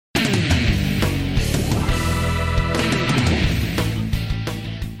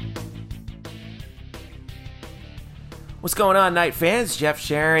What's going on, Night fans? Jeff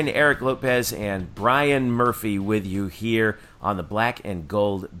Sharon, Eric Lopez, and Brian Murphy with you here on the Black and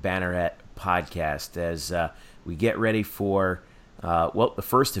Gold Banneret podcast as we get ready for, the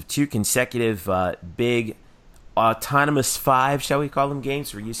first of two consecutive big autonomous five, shall we call them, games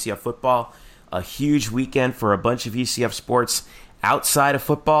for UCF football. A huge weekend for a bunch of UCF sports outside of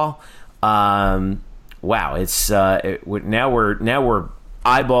football. Wow, it's now we're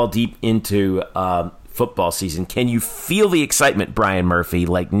eyeball deep into football season. Can you feel the excitement, Brian Murphy?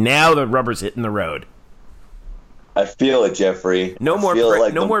 Like now the rubber's hitting the road. I feel it, Jeffrey. No more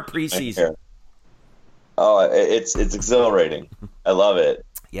preseason. Oh, it's exhilarating. I love it.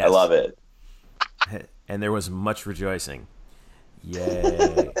 Yes. I love it. And there was much rejoicing.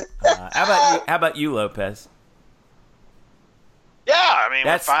 Yay! How about you, Lopez? Yeah, I mean,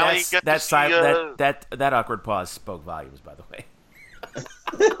 that awkward pause spoke volumes, by the way.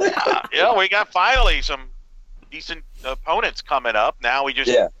 Yeah, we got finally some decent opponents coming up. Now we just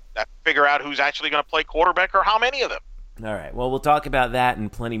have to figure out who's actually going to play quarterback or how many of them. All right. Well, we'll talk about that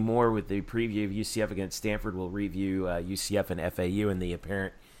and plenty more with the preview of UCF against Stanford. We'll review UCF and FAU and the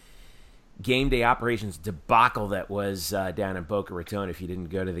apparent game day operations debacle that was down in Boca Raton. If you didn't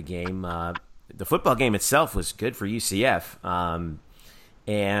go to the game, the football game itself was good for UCF.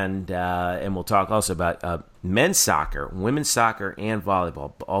 And we'll talk also about men's soccer, women's soccer, and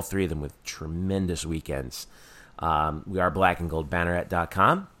volleyball. All three of them with tremendous weekends. We are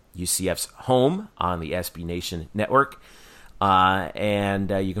blackandgoldbanneret.com, UCF's home on the SB Nation network.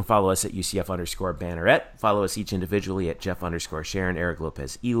 And you can follow us at UCF_Banneret. Follow us each individually at Jeff_Sharon, Eric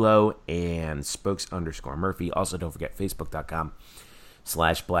Lopez Elo, and Spokes_Murphy. Also, don't forget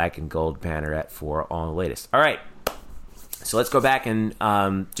Facebook.com/blackandgoldbanneret for all the latest. All right. So let's go back and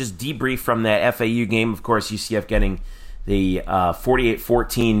just debrief from that FAU game. Of course, UCF getting the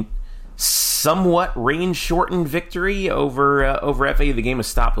 48-14 somewhat rain-shortened victory over FAU. The game was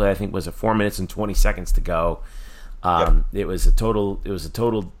stopped with, I think, was 4 minutes and 20 seconds to go. It was a total.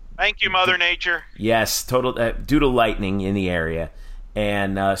 Thank you, Mother Nature. Yes, total due to lightning in the area,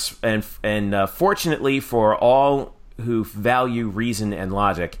 and fortunately for all who value reason and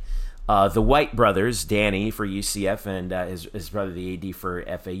logic. The White brothers, Danny for UCF and his brother, the AD for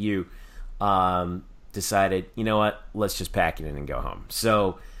FAU, decided, you know what, let's just pack it in and go home.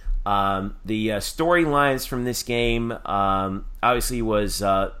 So the storylines from this game obviously was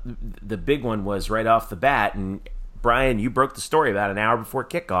the big one was right off the bat. And Brian, you broke the story about an hour before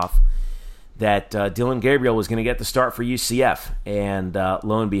kickoff that Dillon Gabriel was going to get the start for UCF. And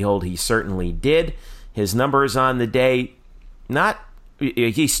lo and behold, he certainly did. His numbers on the day,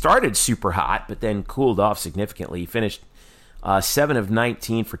 he started super hot, but then cooled off significantly. He finished 7 of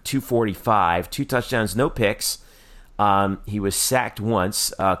 19 for 245, 2 touchdowns, no picks. He was sacked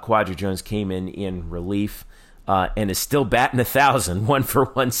once. Quadra Jones came in relief and is still batting 1,000, 1 for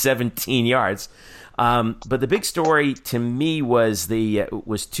 117 yards. But the big story to me was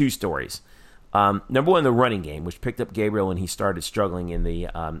two stories. Number one, the running game, which picked up Gabriel when he started struggling in the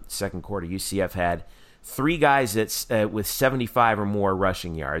second quarter. UCF had 3 guys that's with 75 or more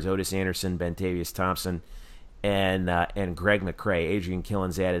rushing yards: Otis Anderson, Bentavious Thompson, and Greg McCray. Adrian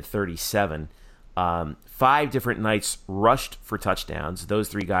Killens added 37. 5 different nights rushed for touchdowns. Those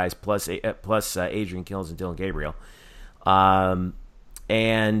 3 guys plus Adrian Killens and Dillon Gabriel. And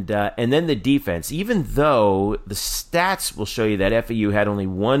then the defense. Even though the stats will show you that FAU had only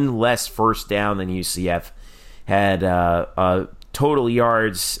 1 less first down than UCF, had total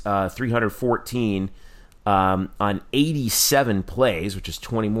yards 314. On 87 plays, which is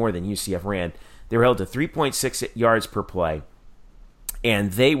 20 more than UCF ran. They were held to 3.6 yards per play,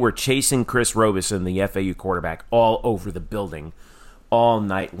 and they were chasing Chris Robeson, the FAU quarterback, all over the building all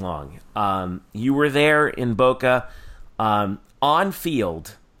night long. You were there in Boca. On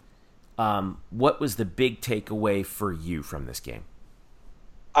field, what was the big takeaway for you from this game?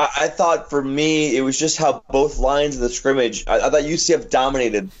 I thought for me, it was just how both lines of the scrimmage, I thought UCF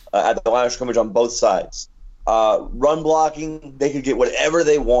dominated at the line of scrimmage on both sides. Run blocking, they could get whatever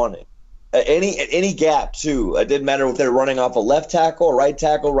they wanted. At any gap, too. It didn't matter if they were running off a left tackle, right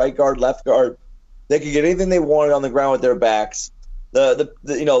guard, left guard. They could get anything they wanted on the ground with their backs. FAU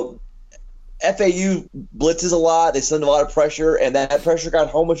blitzes a lot. They send a lot of pressure, and that pressure got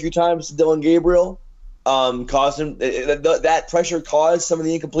home a few times to Dillon Gabriel. Caused him that pressure caused some of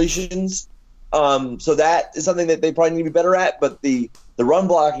the incompletions. So that is something that they probably need to be better at. But the run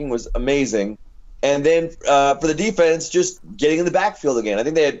blocking was amazing. And then for the defense, just getting in the backfield again. I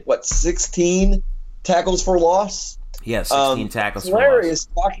think they had 16 tackles for loss. Yeah, 16 tackles for loss. Hilarious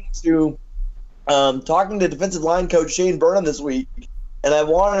talking to defensive line coach Shane Burnham this week, and I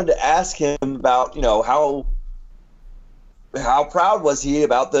wanted to ask him about how how proud was he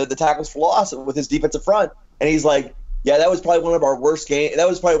about the tackles for loss with his defensive front? And he's like, yeah, that was probably one of our worst games. That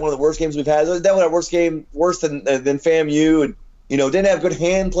was probably one of the worst games we've had. That was our worst game, worse than FAMU. And, didn't have good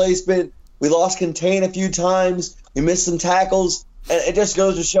hand placement. We lost contain a few times. We missed some tackles. And it just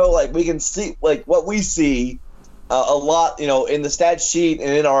goes to show, like, we can see, like, what we see a lot, in the stat sheet and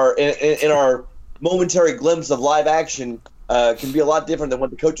in our momentary glimpse of live action can be a lot different than what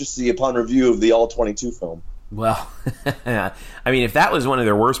the coaches see upon review of the All-22 film. Well, I mean, if that was one of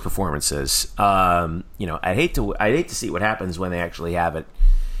their worst performances, I'd hate to see what happens when they actually have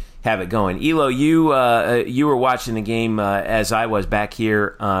it going. Elo, you were watching the game as I was back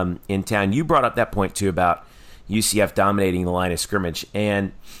here in town. You brought up that point too about UCF dominating the line of scrimmage,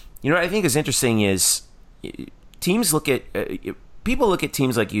 and what I think is interesting is teams people look at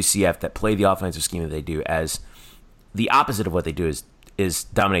teams like UCF that play the offensive scheme that they do as the opposite of what they do is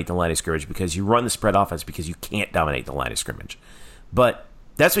dominate the line of scrimmage, because you run the spread offense because you can't dominate the line of scrimmage. But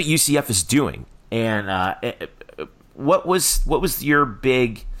that's what UCF is doing. And what was your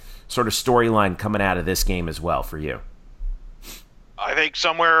big sort of storyline coming out of this game as well for you? I think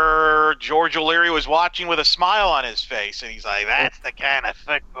somewhere George O'Leary was watching with a smile on his face, and he's like, that's the kind of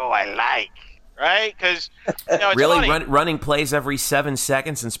football I like. Right? Because it's really running plays every 7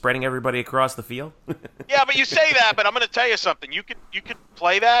 seconds and spreading everybody across the field. Yeah, but you say that, but I'm going to tell you something. You could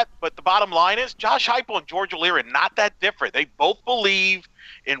play that, but the bottom line is Josh Heupel and George O'Leary are not that different. They both believe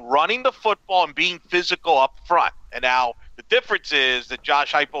in running the football and being physical up front. And now the difference is that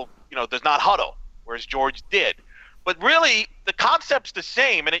Josh Heupel, does not huddle, whereas George did. But really, the concept's the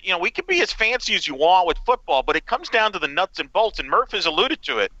same. And we can be as fancy as you want with football, but it comes down to the nuts and bolts. And Murph has alluded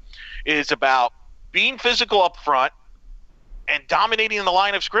to it. Is about being physical up front and dominating the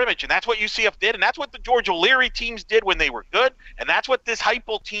line of scrimmage. And that's what UCF did, and that's what the George O'Leary teams did when they were good, and that's what this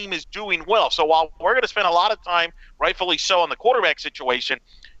Heupel team is doing well. So while we're going to spend a lot of time, rightfully so, on the quarterback situation,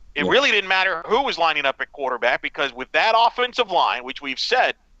 it really didn't matter who was lining up at quarterback, because with that offensive line, which we've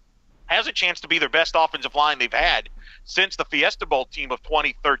said has a chance to be their best offensive line they've had since the Fiesta Bowl team of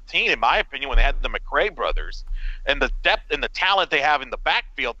 2013, in my opinion, when they had the McRae brothers, and the depth and the talent they have in the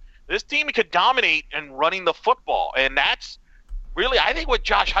backfield, this team could dominate in running the football, and that's really, I think, what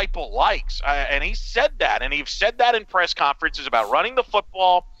Josh Heupel likes. And he said that, and he's said that in press conferences about running the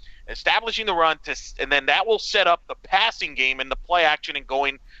football, establishing the run, and then that will set up the passing game and the play action and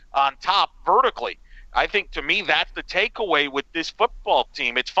going on top vertically. I think, to me, that's the takeaway with this football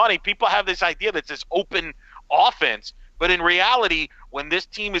team. It's funny, people have this idea that it's this open offense, but in reality, when this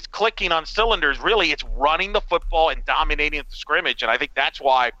team is clicking on cylinders, really it's running the football and dominating at the scrimmage. And I think that's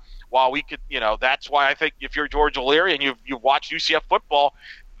why, that's why I think if you're George O'Leary and you've watched UCF football,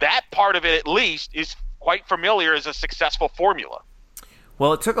 that part of it at least is quite familiar as a successful formula.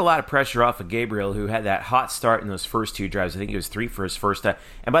 Well, it took a lot of pressure off of Gabriel, who had that hot start in those first 2 drives. I think it was 3 for his first time.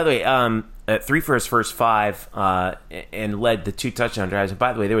 And by the way, 3 for his first 5 and led the 2 touchdown drives. And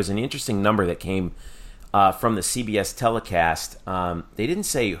by the way, there was an interesting number that came from the CBS telecast. They didn't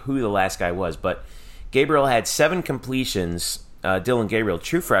say who the last guy was, but Gabriel had 7 completions. Dylan Gabriel,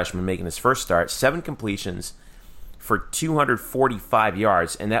 true freshman, making his first start, 7 completions for 245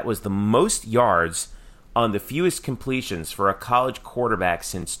 yards, and that was the most yards on the fewest completions for a college quarterback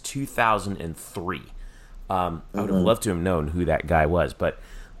since 2003. I would have loved to have known who that guy was, but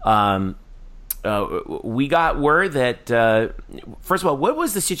we got word that, first of all, what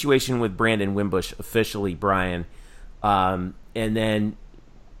was the situation with Brandon Wimbush officially, Brian? And then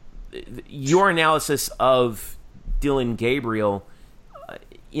your analysis of Dylan Gabriel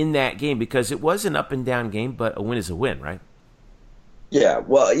in that game, because it was an up and down game, but a win is a win, right? Yeah,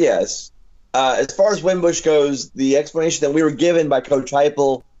 well, yes. As far as Wimbush goes, the explanation that we were given by Coach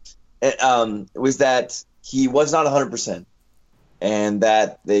Heupel was that he was not 100%, and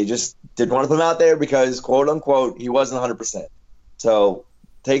that they just didn't want to put him out there because, quote unquote, he wasn't 100%. So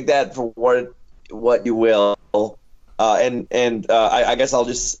take that for what you will. I guess I'll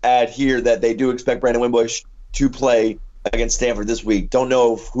just add here that they do expect Brandon Wimbush to play against Stanford this week. Don't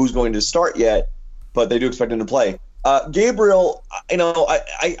know who's going to start yet, but they do expect him to play. Gabriel, I know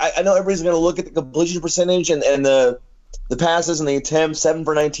everybody's going to look at the completion percentage and the passes and the attempts. 7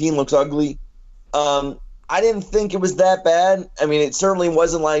 for 19 looks ugly. I didn't think it was that bad. I mean, it certainly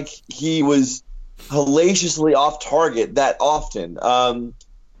wasn't like he was hellaciously off target that often.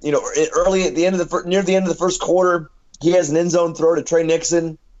 Early at the end of near the end of the first quarter, he has an end zone throw to Trey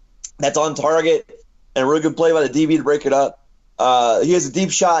Nixon that's on target, and a really good play by the DB to break it up. He has a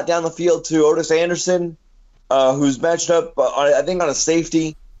deep shot down the field to Otis Anderson, who's matched up, I think, on a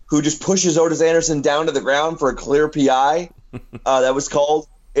safety, who just pushes Otis Anderson down to the ground for a clear PI that was called.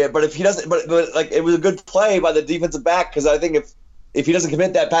 Yeah, but if he doesn't, but like it was a good play by the defensive back, because I think if he doesn't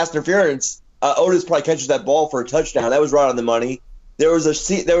commit that pass interference, Otis probably catches that ball for a touchdown. That was right on the money. There was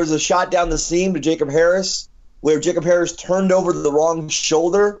a shot down the seam to Jacob Harris where Jacob Harris turned over the wrong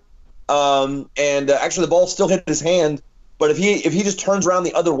shoulder, and actually the ball still hit his hand. But if he just turns around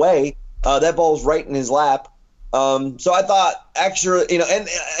the other way, that ball's right in his lap. So I thought, actually,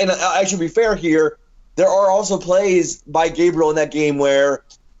 and I should be fair here. There are also plays by Gabriel in that game where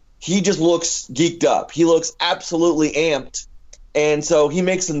he just looks geeked up. He looks absolutely amped, and so he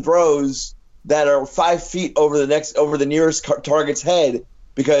makes some throws that are 5 feet over the nearest target's head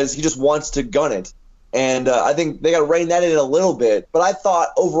because he just wants to gun it. And I think they got to rein that in a little bit. But I thought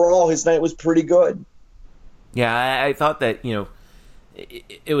overall his night was pretty good. Yeah, I thought that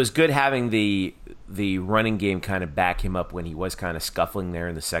it was good having the running game kind of back him up when he was kind of scuffling there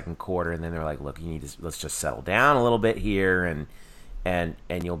in the second quarter, and then they're like, look, let's just settle down a little bit here, and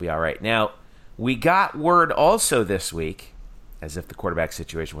you'll be all right. Now, we got word also this week, as if the quarterback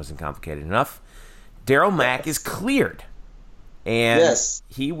situation wasn't complicated enough, Darryl Mack is cleared, and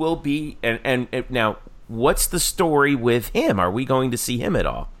he will be. And now, what's the story with him? Are we going to see him at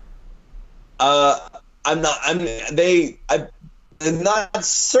all? I'm not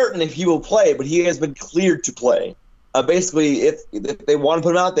certain if he will play, but he has been cleared to play. Basically, if they want to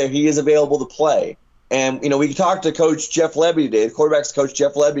put him out there, he is available to play. And, we talked to Coach Jeff Lebby today, the quarterback's coach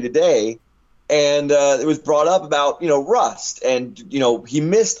Jeff Lebby today, and it was brought up about, rust. And, he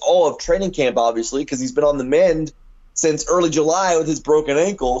missed all of training camp, obviously, because he's been on the mend since early July with his broken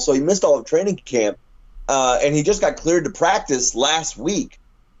ankle. So he missed all of training camp. And he just got cleared to practice last week.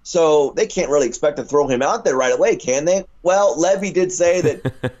 So they can't really expect to throw him out there right away, can they? Well, Lebby did say that,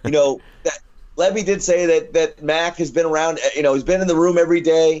 that Mack has been around, he's been in the room every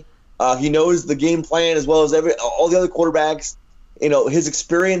day. He knows the game plan as well as all the other quarterbacks. His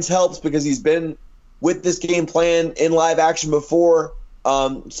experience helps because he's been with this game plan in live action before.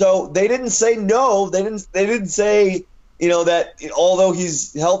 So they didn't say no. They didn't say, that although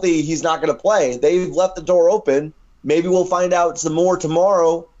he's healthy, he's not going to play. They've left the door open. Maybe we'll find out some more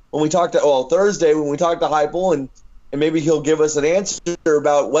tomorrow when we talk to Thursday when we talk to Heupel, and maybe he'll give us an answer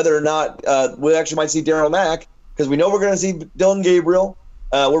about whether or not we actually might see Darryl Mack, because we know we're going to see Dillon Gabriel.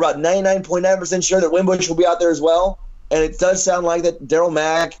 We're about 99.9% sure that Wimbush will be out there as well, and it does sound like that Darryl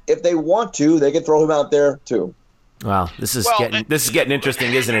Mack, if they want to, they can throw him out there too. Wow, this is getting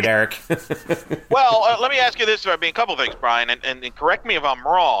interesting, isn't it, Eric? Well, let me ask you this: a couple of things, Brian, and correct me if I'm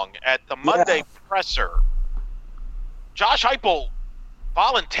wrong. At the Monday presser, Josh Heupel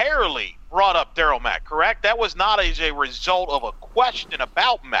voluntarily brought up Darryl Mack, correct? That was not as a result of a question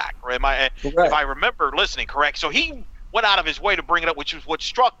about Mack, right? If I remember listening correct. So he went out of his way to bring it up, which is what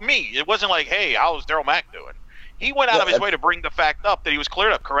struck me. It wasn't like, hey, how's Darryl Mack doing? He went out of his way to bring the fact up that he was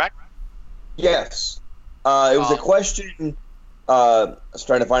cleared up, correct? Yes. It was a question. I was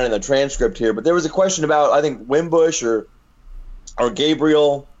trying to find it in the transcript here, but there was a question about, I think, Wimbush or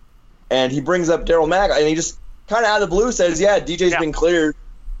Gabriel, and he brings up Darryl Mack, and he just kind of out of the blue says, DJ's been cleared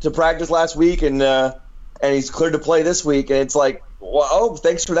to practice last week, and he's cleared to play this week. And it's like, well,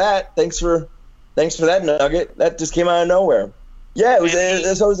 thanks for that. Thanks for that nugget. That just came out of nowhere. Yeah, it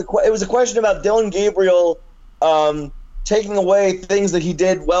was a question about Dillon Gabriel taking away things that he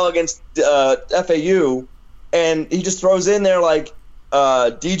did well against FAU, and he just throws in there like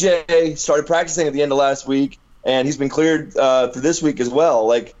DJ started practicing at the end of last week, and he's been cleared for this week as well.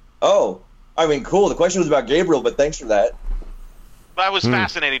 Like, cool. The question was about Gabriel, but thanks for that. That was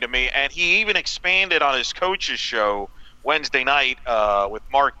fascinating to me, and he even expanded on his coach's show Wednesday night with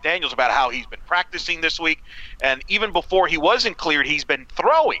Mark Daniels about how he's been practicing this week, and even before he wasn't cleared, he's been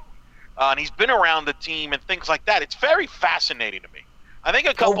throwing, and he's been around the team and things like that. It's very fascinating to me. I think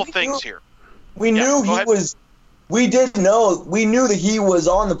a couple things here. We knew he was. We did know. We knew that he was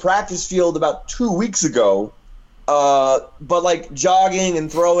on the practice field about 2 weeks ago. But like jogging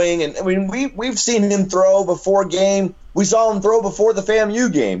and throwing, and I mean we've seen him throw before game. We saw him throw before the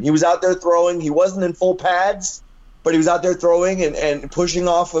FAMU game. He was out there throwing. He wasn't in full pads, but he was out there throwing and pushing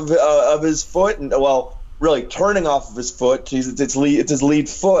off of his foot, and really turning off of his foot. It's his lead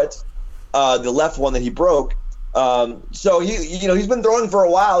foot, the left one that he broke. So he's been throwing for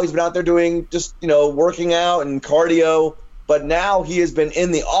a while. He's been out there doing just working out and cardio. But now he has been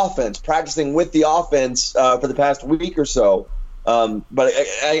in the offense, practicing with the offense for the past week or so. But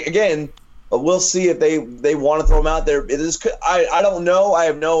again, we'll see if they want to throw him out there. I don't know. I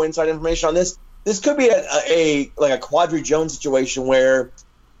have no inside information on this. This could be a Quadri Jones situation where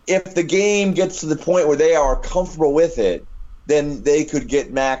if the game gets to the point where they are comfortable with it, then they could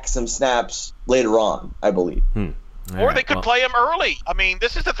get Mack some snaps later on, I believe. Or they could play him early. I mean,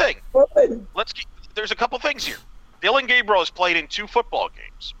 this is the thing. There's a couple things here. Dillon Gabriel has played in 2 football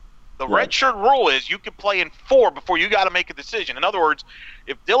games. The redshirt rule is you can play in 4 before you got to make a decision. In other words,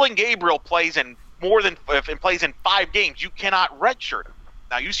 if Dillon Gabriel plays in plays in 5 games, you cannot redshirt him.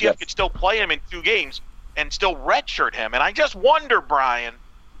 Now UCF could still play him in 2 games and still redshirt him. And I just wonder, Brian,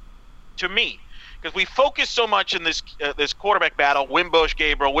 to me, because we focus so much in this quarterback battle, Wimbush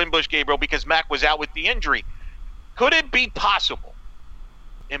Gabriel, because Mack was out with the injury. Could it be possible,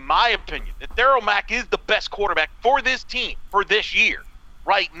 in my opinion, that Darriel Mack is the best quarterback for this team for this year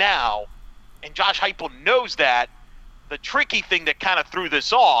right now, and Josh Heupel knows that? The tricky thing that kind of threw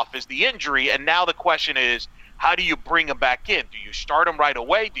this off is the injury, and now the question is, how do you bring him back in? Do you start him right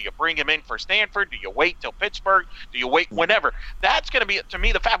away? Do you bring him in for Stanford? Do you wait till Pittsburgh? Do you wait whenever? That's going to be, to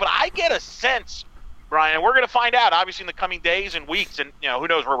me, the fact. But I get a sense, Brian, we're going to find out, obviously, in the coming days and weeks. And, who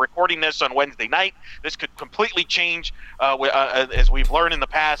knows, we're recording this on Wednesday night. This could completely change, as we've learned in the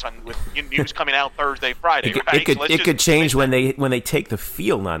past, with news coming out Thursday, Friday. It could change when they take the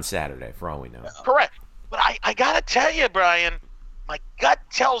field on Saturday, for all we know. Correct. But I got to tell you, Brian, my gut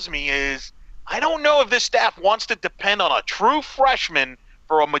tells me is I don't know if this staff wants to depend on a true freshman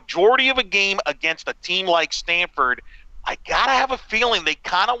for a majority of a game against a team like Stanford. I got to have a feeling they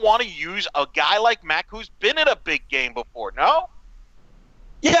kind of want to use a guy like Mack who's been in a big game before, no?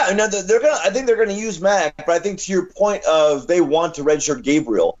 Yeah, no, I think they're gonna use Mack, but I think to your point of they want to redshirt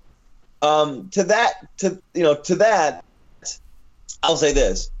Gabriel. To that, I'll say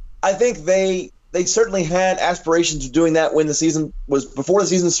this. I think they certainly had aspirations of doing that when the season was before the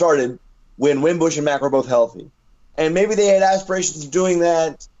season started, when Wimbush and Mack were both healthy. And maybe they had aspirations of doing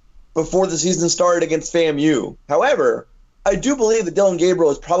that before the season started against FAMU. However, I do believe that Dillon Gabriel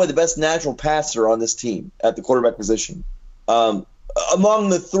is probably the best natural passer on this team at the quarterback position. Among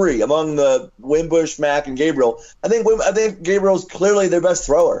the 3, among the Wimbush, Mack, and Gabriel, I think Gabriel is clearly their best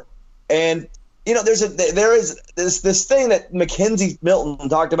thrower. And there is this thing that Mackenzie Milton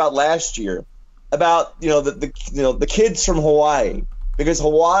talked about last year about the kids from Hawaii, because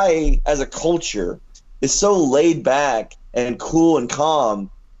Hawaii as a culture is so laid back and cool and calm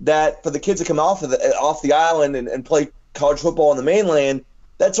that for the kids to come off the island and play college football on the mainland,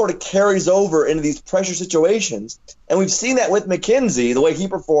 that sort of carries over into these pressure situations. And we've seen that with Mackenzie, the way he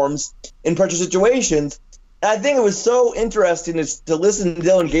performs in pressure situations. And I think it was so interesting to listen to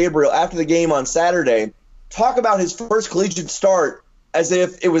Dillon Gabriel after the game on Saturday talk about his first collegiate start as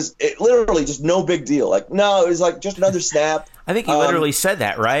if it was literally just no big deal. Like, no, it was like just another snap. I think he literally said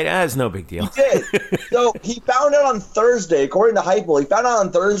that, right? It's no big deal. He did. So he found out on Thursday, according to Heupel,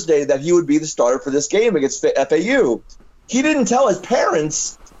 that he would be the starter for this game against FAU. He didn't tell his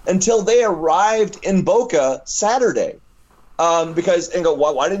parents until they arrived in Boca Saturday. Why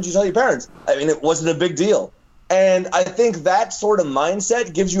didn't you tell your parents? I mean, it wasn't a big deal. And I think that sort of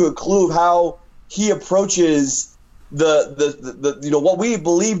mindset gives you a clue of how he approaches the what we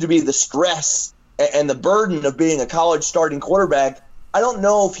believe to be the stress and the burden of being a college starting quarterback. I don't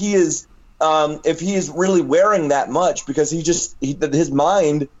know if he is really wearing that much, because his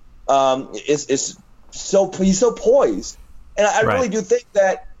mind is so poised. And I really do think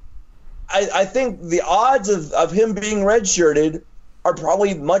that I think the odds of him being redshirted are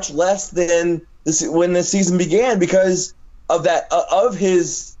probably much less than when the season began, because of that of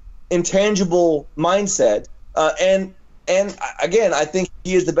his intangible mindset. And again, I think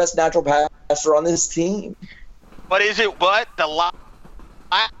he is the best natural passer on this team. But is it the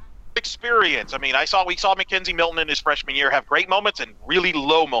experience? I mean, we saw Mackenzie Milton in his freshman year have great moments and really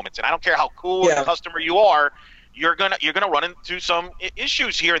low moments. And I don't care how cool a customer you are, you're gonna run into some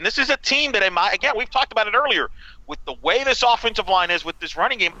issues here. And this is a team that, again, we've talked about it earlier, with the way this offensive line is with this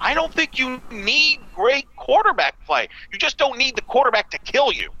running game. I don't think you need great quarterback play. You just don't need the quarterback to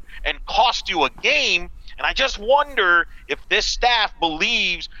kill you and cost you a game. And I just wonder if this staff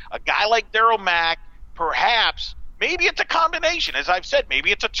believes a guy like Darriel Mack, perhaps, maybe it's a combination. As I've said,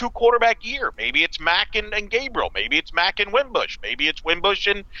 maybe it's a 2-quarterback year. Maybe it's Mack and Gabriel. Maybe it's Mack and Wimbush. Maybe it's Wimbush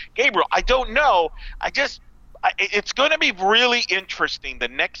and Gabriel. I don't know. It's going to be really interesting the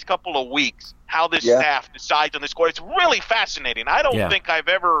next couple of weeks how this staff decides on this score. It's really fascinating. I don't think I've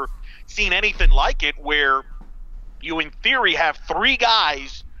ever seen anything like it, where you, in theory, have 3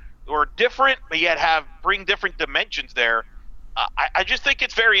 guys who are different, but yet bring different dimensions there. I just think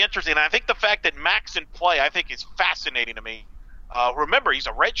it's very interesting. And I think the fact that Mack's in play, I think, is fascinating to me. Remember, he's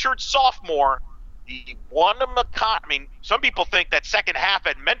a redshirt sophomore. He won some people think that second half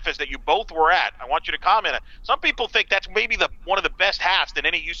at Memphis that you both were at, I want you to comment on. Some people think that's maybe one of the best halves that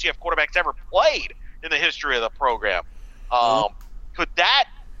any UCF quarterback's ever played in the history of the program. Could that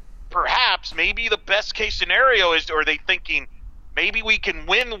perhaps playoffs, maybe the best case scenario is, or are they thinking maybe we can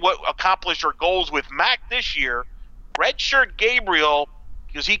accomplish our goals with Mac this year, redshirt Gabriel,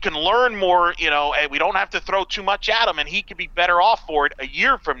 because he can learn more, and we don't have to throw too much at him, and he could be better off for it a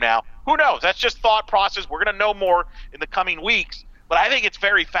year from now. Who knows? That's just thought process. We're going to know more in the coming weeks, but I think it's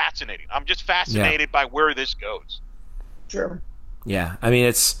very fascinating. I'm just fascinated by where this goes. Sure. Yeah, I mean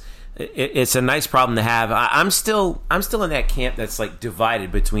it's a nice problem to have. I'm still in that camp that's like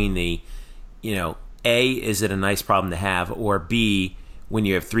divided between the, A, is it a nice problem to have, or B, when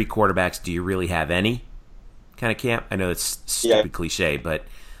you have three quarterbacks, do you really have any kind of camp? I know it's stupid cliche, but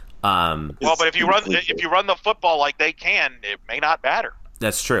but if you run the football like they can, it may not matter.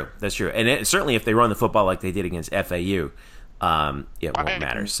 That's true, and certainly if they run the football like they did against FAU, it won't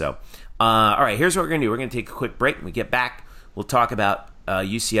matter. So, all right, here's what we're gonna do. We're gonna take a quick break. When we get back, we'll talk about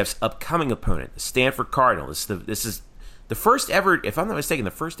UCF's upcoming opponent, the Stanford Cardinals. This is the first ever, if I'm not mistaken,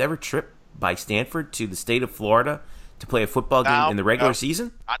 the first ever trip by Stanford to the state of Florida to play a football game in the regular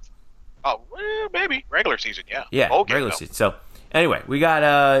season. Maybe regular season, yeah. Yeah, regular season. So anyway, we got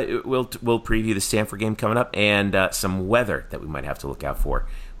we'll preview the Stanford game coming up and some weather that we might have to look out for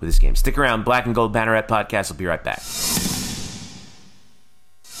with this game. Stick around. Black and Gold Banneret Podcast. We'll be right back.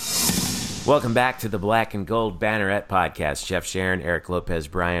 Welcome back to the Black and Gold Banneret Podcast. Jeff Sharon, Eric Lopez,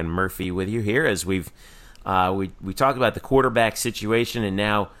 Brian Murphy with you here as we talk about the quarterback situation, and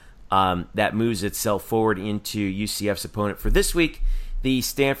now that moves itself forward into UCF's opponent for this week, the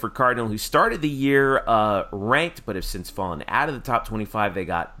Stanford Cardinal, who started the year ranked but have since fallen out of the top 25. They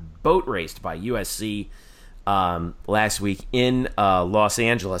got boat raced by USC last week in Los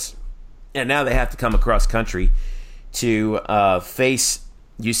Angeles, and now they have to come across country to face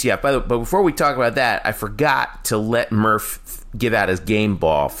UCF. But before we talk about that, I forgot to let Murph give out his game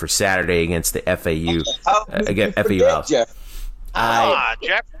ball for Saturday against the FAU. Against FAU House. Jeff. I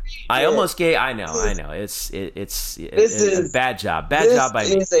almost gave. I know. It's a bad job. Bad job by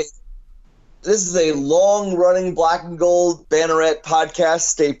me. This is a long-running Black and Gold Banneret podcast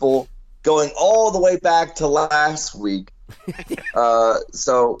staple, going all the way back to last week.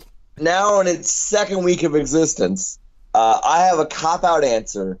 So now in its second week of existence, I have a cop-out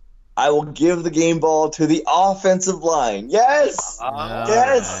answer. I will give the game ball to the offensive line. Yes, All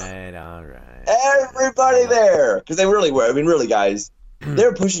right. Everybody there, because they really were. I mean, really, guys, they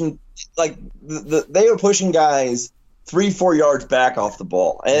were pushing they were pushing guys 3-4 yards back off the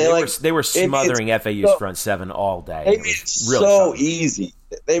ball, and they were smothering FAU's front seven all day. They made it so easy.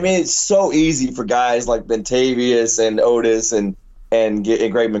 They made it so easy for guys like Bentavious and Otis and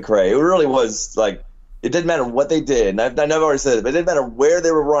Greg McCray. It really was like. It didn't matter what they did, and I've already said it, but it didn't matter where they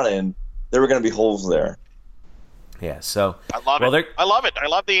were running, there were going to be holes there. Yeah, so I love it. I love it. I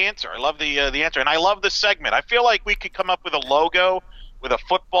love the answer. I love the answer, and I love the segment. I feel like we could come up with a logo with a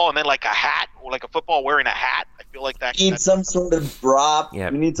football and then like a hat, or like a football wearing a hat. I feel like that. You need some sort of drop.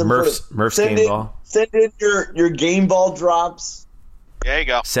 Yeah, you need some Murph's game ball. Send in your game ball drops. There you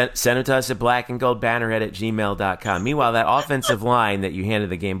go. Send them to us at blackandgoldbanneret@gmail.com. Meanwhile, that offensive line that you handed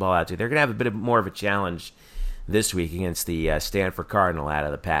the game ball out to, they're going to have a bit more of a challenge this week against the Stanford Cardinal out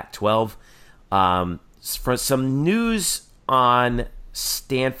of the Pac-12. For some news on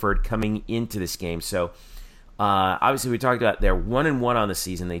Stanford coming into this game. So, obviously, we talked about they're 1-1 on the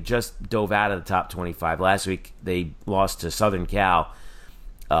season. They just dove out of the top 25. Last week, they lost to Southern Cal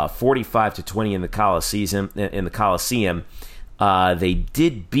 45-20 in the Coliseum. They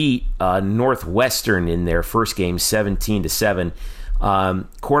did beat Northwestern in their first game, 17-7.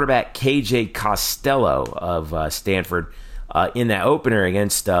 Quarterback KJ Costello of Stanford in that opener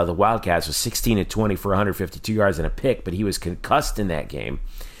against the Wildcats was 16-20 for 152 yards and a pick, but he was concussed in that game.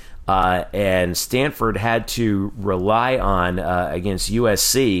 And Stanford had to rely on, against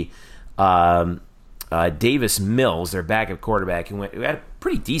USC, Davis Mills, their backup quarterback, who had a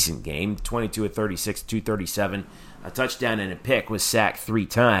pretty decent game, 22 of 36, 237, a touchdown and a pick, was sacked 3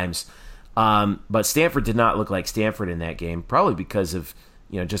 times. But Stanford did not look like Stanford in that game, probably because of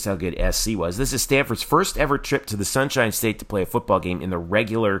just how good SC was. This is Stanford's first ever trip to the Sunshine State to play a football game in the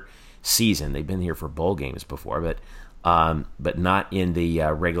regular season. They've been here for bowl games before, but not in the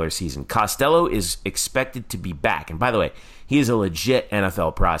regular season. Costello is expected to be back, and by the way, he is a legit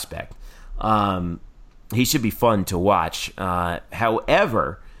NFL prospect. He should be fun to watch.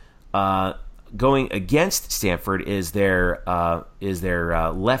 However, going against Stanford is their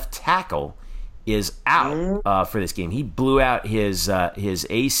left tackle is out for this game. He blew out his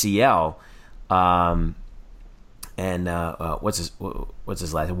ACL. What's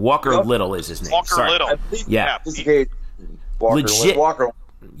his last name? Walker Little is his name. Walker Little. Yeah. Walker.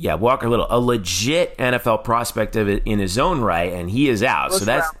 Yeah, Walker Little, a legit NFL prospect in his own right, and he is out. So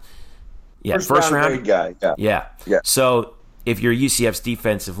Yeah, first round grade guy. Yeah. Yeah. So if you're UCF's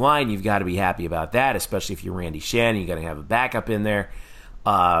defensive line, you've got to be happy about that, especially if you're Randy Shannon. You got to have a backup in there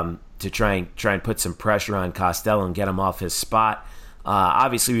to try and put some pressure on Costello and get him off his spot.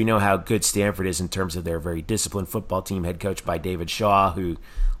 Obviously, we know how good Stanford is in terms of their very disciplined football team, head coached by David Shaw, who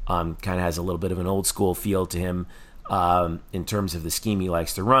kind of has a little bit of an old school feel to him in terms of the scheme he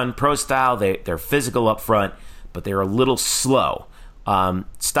likes to run. Pro style, they're physical up front, but they're a little slow.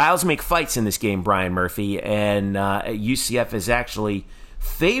 Styles make fights in this game, Brian Murphy, and UCF is actually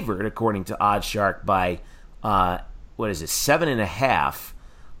favored, according to OddsShark, by 7.5.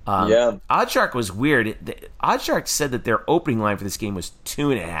 OddsShark was weird. OddsShark said that their opening line for this game was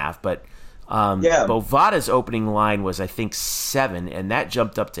 2.5, but Bovada's opening line was, I think, 7, and that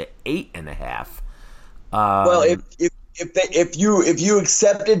jumped up to 8.5. Well, if you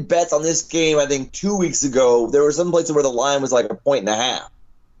accepted bets on this game, I think 2 weeks ago, there were some places where the line was like 1.5.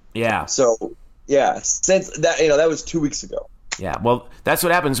 Yeah. So since that that was 2 weeks ago. Yeah. Well, that's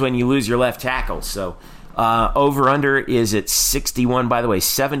what happens when you lose your left tackle. So over under is at 61. By the way,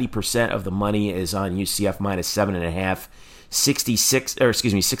 70% of the money is on UCF minus 7.5.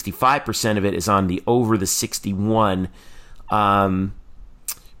 65% of it is on the over the 61. Brian,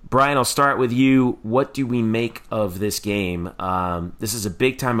 I'll start with you. What do we make of this game? This is a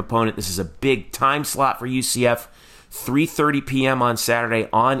big-time opponent. This is a big time slot for UCF. 3:30 p.m. on Saturday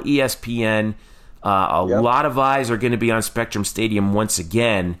on ESPN. A lot of eyes are going to be on Spectrum Stadium once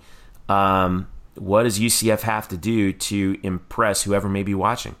again. What does UCF have to do to impress whoever may be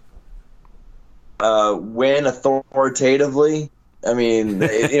watching? Win authoritatively. I mean,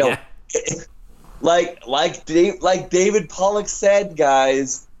 like David Pollock said,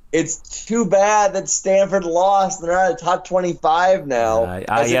 guys, it's too bad that Stanford lost. They're out of top 25 now.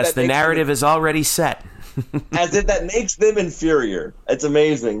 Yes, the narrative is already set. As if that makes them inferior. It's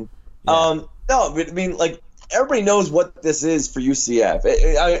amazing. Yeah. No, I mean, everybody knows what this is for UCF.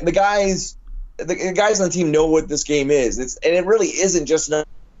 The guys on the team know what this game is. And it really isn't just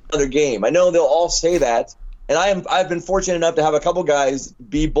another game. I know they'll all say that, and I've been fortunate enough to have a couple guys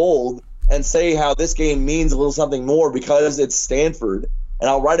be bold and say how this game means a little something more because it's Stanford. And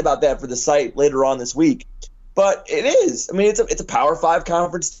I'll write about that for the site later on this week. But it is. I mean, it's a Power 5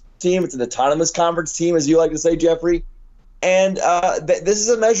 conference team. It's an autonomous conference team, as you like to say, Jeffrey. And this is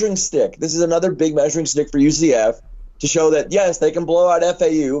a measuring stick. This is another big measuring stick for UCF to show that, yes, they can blow out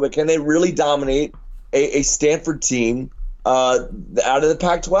FAU, but can they really dominate a Stanford team out of the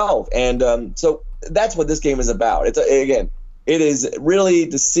Pac-12? And so that's what this game is about. It is really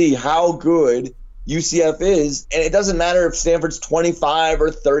to see how good UCF is, and it doesn't matter if Stanford's 25 or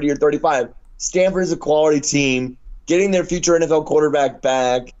 30 or 35. Stanford is a quality team, getting their future NFL quarterback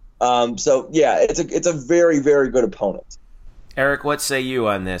back. It's a very, very good opponent. Eric, what say you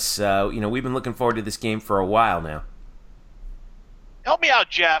on this? We've been looking forward to this game for a while now. Help me out,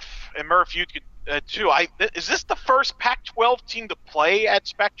 Jeff, and Murph, you could too. Is this the first Pac-12 team to play at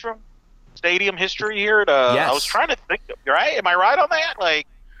Spectrum Stadium history here? Yes. I was trying to think. Right? Am I right on that?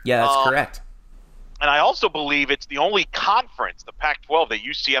 Yeah, that's correct. And I also believe it's the only conference, the Pac-12, that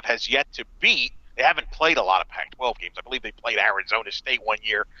UCF has yet to beat. They haven't played a lot of Pac-12 games. I believe they played Arizona State one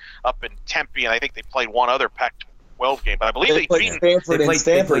year up in Tempe, and I think they played one other Pac-12 game. But I believe they played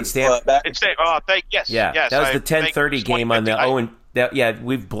Stanford. Yes. Yeah, that was the 10:30 game on the Owen.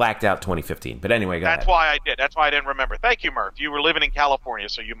 We've blacked out 2015. But anyway, go ahead. That's why I did. That's why I didn't remember. Thank you, Murph. You were living in California,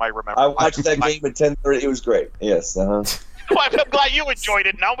 so you might remember. I watched that game at 10:30. It was great. Yes. I'm glad you enjoyed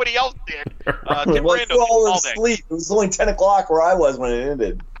it. Nobody else did. You all were asleep. It was only 10 o'clock where I was when it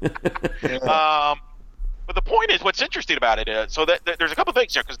ended. But the point is, what's interesting about it is, there's a couple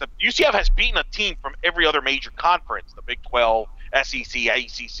things here, because the UCF has beaten a team from every other major conference, the Big 12, SEC,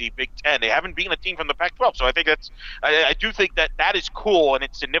 ACC, Big 10. They haven't beaten a team from the Pac-12. So I think I do think that is cool and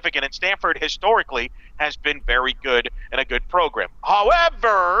it's significant. And Stanford historically has been very good and a good program.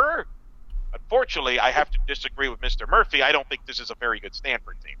 However, unfortunately, I have to disagree with Mr. Murphy. I don't think this is a very good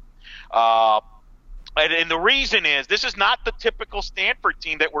Stanford team. And the reason is, this is not the typical Stanford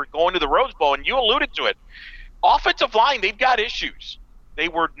team that we're going to the Rose Bowl, and you alluded to it. Offensive line, they've got issues. They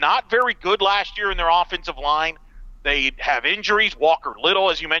were not very good last year in their offensive line. They have injuries. Walker Little,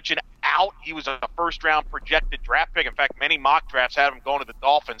 as you mentioned, out. He was a first-round projected draft pick. In fact, many mock drafts had him going to the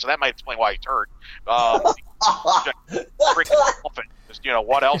Dolphins, so that might explain why he's hurt. Just,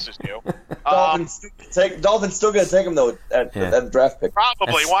 what else is new? Dolphins still going to take him, though, at the draft pick.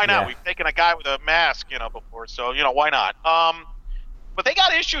 Probably. Why not? Yeah. We've taken a guy with a mask, before, so, why not? But they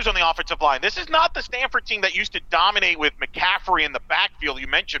got issues on the offensive line. This is not the Stanford team that used to dominate with McCaffrey in the backfield. You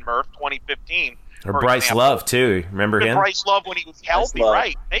mentioned, Murph, 2015. Or Bryce Love, too. Remember him? Bryce Love when he was healthy,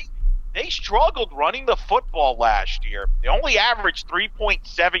 right? they struggled running the football last year. They only averaged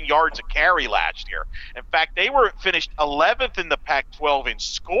 3.7 yards a carry last year. In fact, they were finished 11th in the Pac-12 in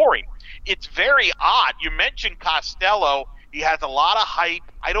scoring. It's very odd. You mentioned Costello. He has a lot of hype.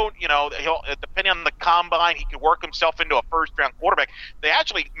 I don't, he'll, depending on the combine, he could work himself into a first-round quarterback.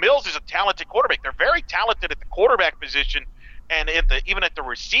 Mills is a talented quarterback. They're very talented at the quarterback position, and even at the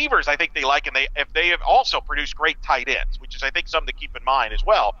receivers, I think they like, and they have also produced great tight ends, which is, I think, something to keep in mind as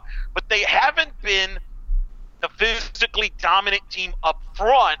well. But they haven't been the physically dominant team up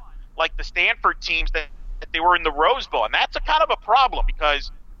front like the Stanford teams that they were in the Rose Bowl, and that's a kind of a problem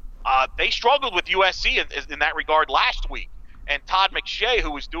because they struggled with USC in that regard last week. And Todd McShay,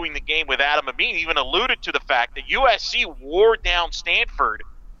 who was doing the game with Adam Amin, even alluded to the fact that USC wore down Stanford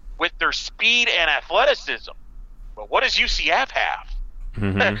with their speed and athleticism. But what does UCF have?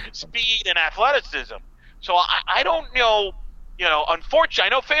 Mm-hmm. Speed and athleticism. So I don't know, unfortunately, I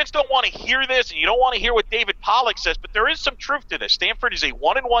know fans don't want to hear this, and you don't want to hear what David Pollack says, but there is some truth to this. Stanford is a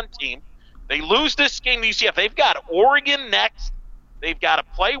 1-1 team. They lose this game to UCF. They've got Oregon next. They've got to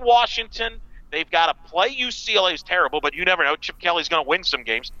play Washington. They've got to play UCLA. Is terrible, but you never know. Chip Kelly's going to win some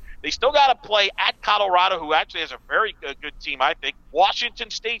games. They still got to play at Colorado, who actually has a very good team, I think. Washington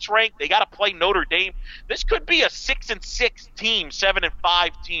State's ranked. They got to play Notre Dame. This could be a 6-6 team,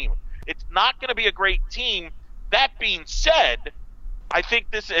 7-5 team. It's not going to be a great team. That being said, I think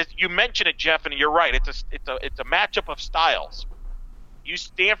this is, you mentioned it, Jeff, and you're right. It's a matchup of styles.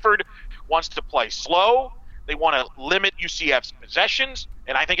 Stanford wants to play slow. They want to limit UCF's possessions.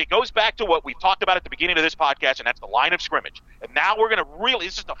 And I think it goes back to what we talked about at the beginning of this podcast, and that's the line of scrimmage. And now we're going to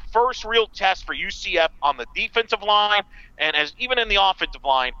this is the first real test for UCF on the defensive line and even in the offensive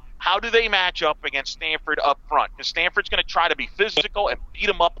line. How do they match up against Stanford up front? Because Stanford's going to try to be physical and beat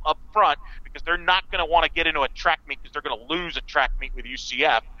them up front because they're not going to want to get into a track meet because they're going to lose a track meet with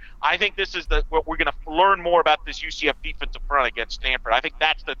UCF. I think this is what we're going to learn more about this UCF defensive front against Stanford. I think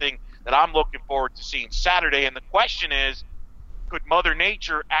that's the thing that I'm looking forward to seeing Saturday. And the question is, could Mother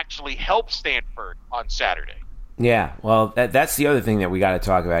Nature actually help Stanford on Saturday? Yeah, well, that's the other thing that we got to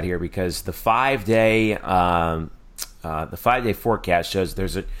talk about here because the 5-day forecast shows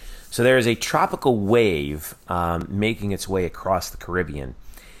there is a tropical wave making its way across the Caribbean,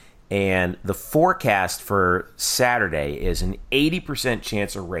 and the forecast for Saturday is an 80%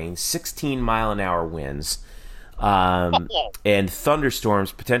 chance of rain, 16-mile-an-hour winds, and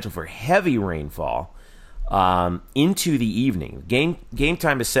thunderstorms, potential for heavy rainfall. Into the evening. Game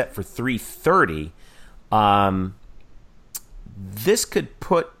time is set for 3:30. This could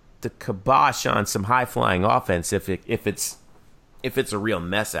put the kibosh on some high flying offense if it's a real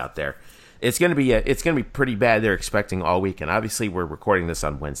mess out there. It's gonna be pretty bad. They're expecting all weekend. Obviously, we're recording this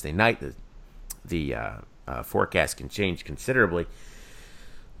on Wednesday night. The forecast can change considerably.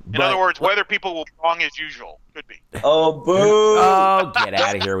 In other words, weather people will be wrong as usual. Could be. Oh, boo! Oh, get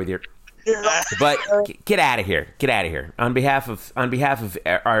out of here with your. But get out of here! Get out of here! On behalf of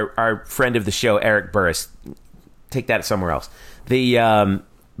our friend of the show, Eric Burris, take that somewhere else.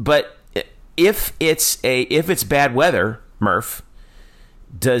 But if it's bad weather, Murph,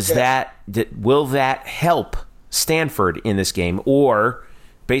 will that help Stanford in this game, or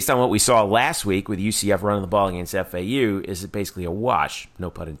based on what we saw last week with UCF running the ball against FAU, is it basically a wash? No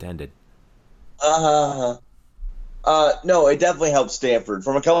pun intended. No, it definitely helps Stanford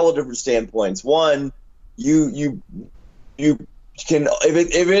from a couple of different standpoints. One, you can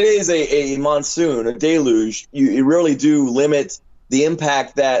if it is a monsoon, a deluge, you really do limit the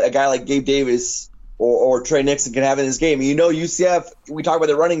impact that a guy like Gabe Davis or Trey Nixon can have in his game. UCF, we talk about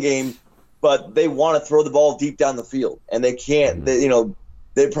the running game, but they want to throw the ball deep down the field, and they can't.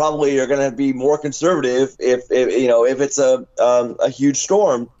 They probably are going to be more conservative if it's a huge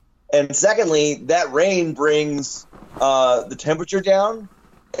storm. And secondly, that rain brings the temperature down,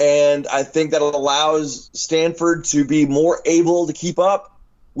 and I think that allows Stanford to be more able to keep up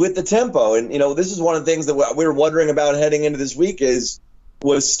with the tempo. And this is one of the things that we were wondering about heading into this week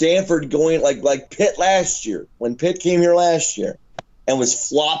was Stanford going like Pitt last year, when Pitt came here last year and was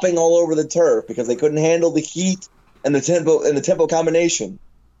flopping all over the turf because they couldn't handle the heat and the tempo combination.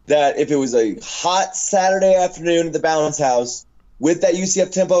 That if it was a hot Saturday afternoon at the Bounce House with that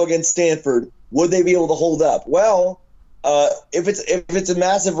UCF tempo against Stanford, would they be able to hold up? Well, if it's a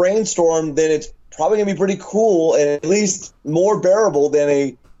massive rainstorm, then it's probably going to be pretty cool and at least more bearable than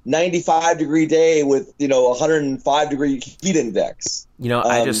a 95-degree day with 105-degree heat index.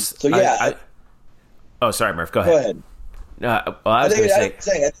 Oh, sorry, Murph. Go ahead. Well, I was going to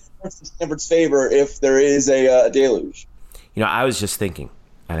say it's in Stanford's favor if there is a deluge. I was just thinking,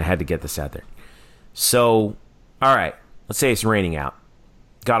 and I had to get this out there. So, all right, let's say it's raining out.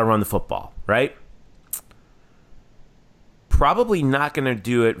 got to run the football, right? Probably not going to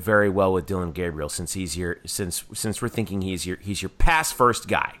do it very well with Dylan Gabriel since since we're thinking he's your pass first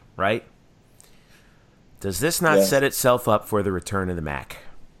guy, right? Does this not set itself up for the return of the Mac?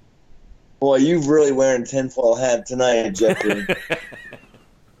 Boy, you've really wearing tinfoil hat tonight, Jeffrey.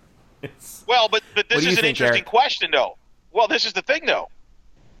 Well, but this is an interesting question, though. Well, this is the thing, though.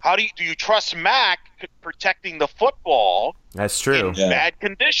 How do you trust Mac protecting the football? That's true. In bad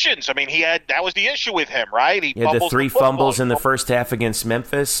conditions. I mean, that was the issue with him, right? He had the 3 fumbles in the first half against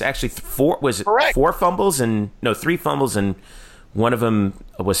Memphis. Actually, 4 fumbles and 3 fumbles, and one of them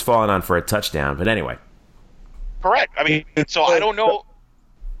was falling on for a touchdown. But anyway, correct. I mean, so I don't know.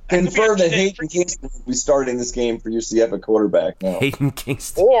 Confirm that Hayden Kingston will be starting this game for UCF at quarterback now. Hayden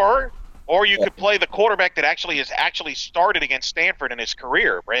Kingston. Or you could play the quarterback that has started against Stanford in his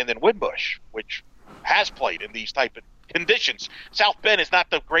career, Brandon Wimbush, which has played in these type of conditions. South Bend is not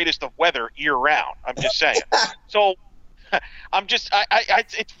the greatest of weather year round. I'm just saying. So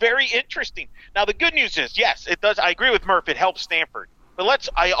it's very interesting. Now the good news is, yes, it does. I agree with Murph. It helps Stanford, but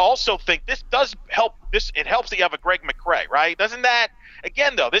I also think this does help. It helps that you have a Greg McCray, right? Doesn't that?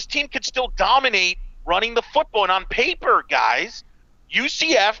 Again, though, this team could still dominate running the football, and on paper, guys,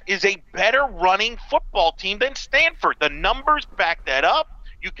 UCF is a better running football team than Stanford. The numbers back that up.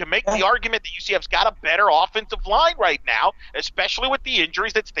 You can make the argument that UCF's got a better offensive line right now, especially with the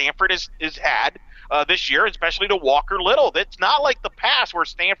injuries that Stanford has had this year, especially to Walker Little. It's not like the past where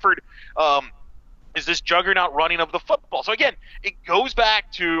Stanford is this juggernaut running of the football. So, again, it goes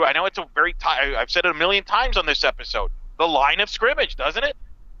back to – I know it's I've said it a million times on this episode – the line of scrimmage, doesn't it?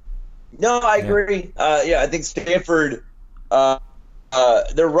 No, I agree. I think Stanford their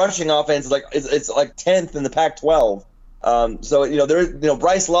rushing offense is it's like 10th in the Pac-12. So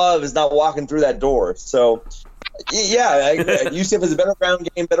Bryce Love is not walking through that door. So UCF has a better ground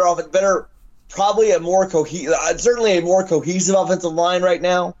game, better offense, probably certainly a more cohesive offensive line right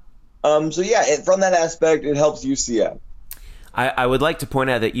now. From that aspect, it helps UCF. I would like to point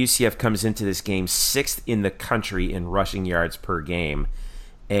out that UCF comes into this game 6th in the country in rushing yards per game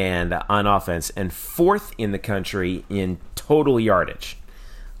and on offense, and 4th in the country in total yardage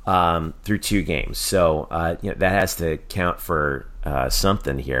through 2 games. So that has to count for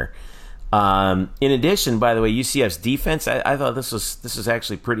something here. In addition, by the way, UCF's defense, I thought this was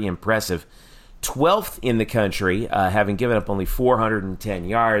actually pretty impressive. 12th in the country, having given up only 410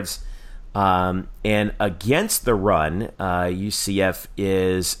 yards. And against the run, UCF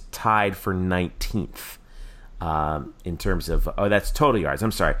is tied for 19th in terms of that's total yards.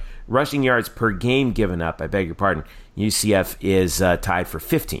 I'm sorry, rushing yards per game given up. I beg your pardon. UCF is tied for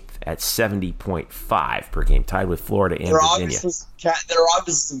 15th at 70.5 per game, tied with Florida and Virginia. There are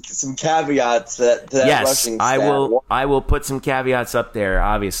obviously some caveats to that yes, rushing stat. I will put some caveats up there,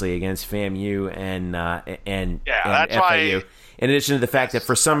 obviously, against FAMU and that's FAU. why. In addition to the fact that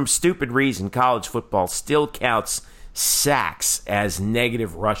for some stupid reason, college football still counts sacks as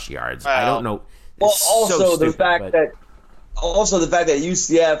negative rush yards. I don't know. Well, also the fact that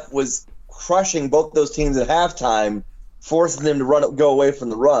UCF was crushing both those teams at halftime, forcing them to go away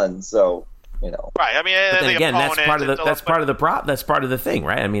from the run. So right. I mean, but then again, that's part of the thing,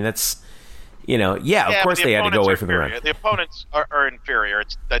 right? I mean, that's. Of course they had to go away from the run. The opponents are inferior.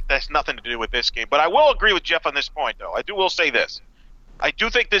 That's nothing to do with this game. But I will agree with Jeff on this point, though. I will say this. I do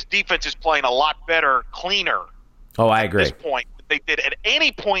think this defense is playing a lot better, cleaner. Oh, I agree. At this point than they did at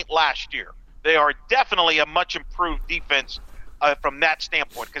any point last year. They are definitely a much improved defense from that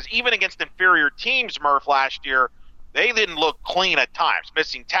standpoint. Because even against inferior teams, Murph, last year, they didn't look clean at times.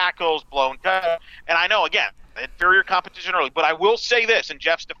 Missing tackles, blown cuts. And I know, again, inferior competition early, but I will say this in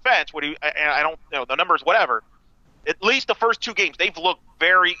Jeff's defense. And I don't know the numbers, whatever. At least the first 2 games, they've looked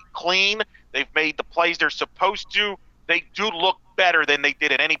very clean. They've made the plays they're supposed to. They do look better than they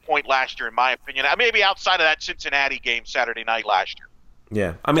did at any point last year, in my opinion. Maybe outside of that Cincinnati game Saturday night last year.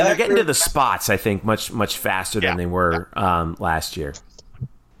 Yeah, I mean they're getting to the spots. I think much faster than they were last year.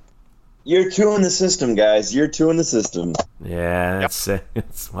 Year 2 in the system, guys. Year 2 in the system. Yeah, that's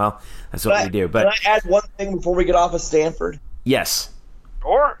what we do. But can I add one thing before we get off of Stanford? Yes.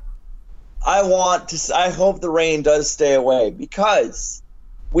 Sure. I hope the rain does stay away because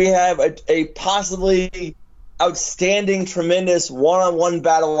we have a possibly outstanding, tremendous one-on-one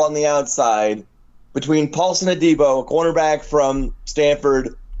battle on the outside between Paulson Adebo, a cornerback from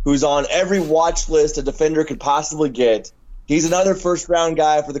Stanford, who's on every watch list a defender could possibly get. He's another first-round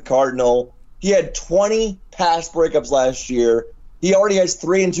guy for the Cardinal. He had 20 pass breakups last year. He already has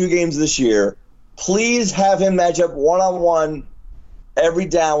 3 in 2 games this year. Please have him match up one-on-one every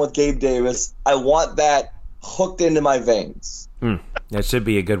down with Gabe Davis. I want that hooked into my veins. That should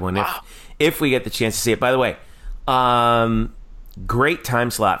be a good one if we get the chance to see it. By the way, great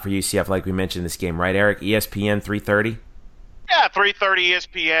time slot for UCF, like we mentioned this game, right, Eric? ESPN 3:30. Yeah, 3:30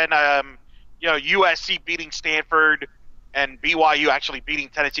 ESPN. USC beating Stanford and BYU actually beating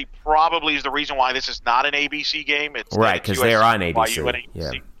Tennessee probably is the reason why this is not an ABC game. It's right, because they're on ABC. ABC.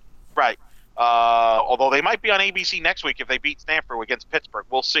 Yeah. Right. Although they might be on ABC next week if they beat Stanford against Pittsburgh.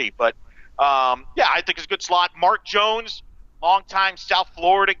 We'll see. But, I think it's a good slot. Mark Jones, longtime South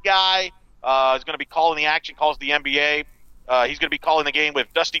Florida guy, is going to be calling the action, calls the NBA. He's going to be calling the game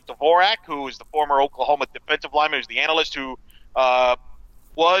with Dusty Dvorak, who is the former Oklahoma defensive lineman, who's the analyst who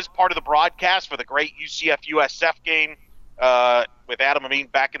was part of the broadcast for the great UCF-USF game with Adam Amin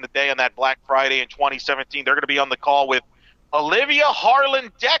back in the day on that Black Friday in 2017. They're going to be on the call with Olivia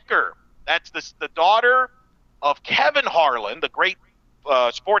Harlan Decker. That's the daughter of Kevin Harlan, the great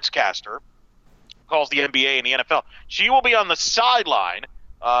sportscaster, calls the NBA and the NFL. She will be on the sideline.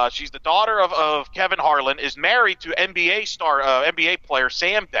 She's the daughter of Kevin Harlan, is married to NBA player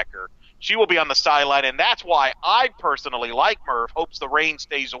Sam Decker. She will be on the sideline, and that's why I personally, like Murph, hopes the rain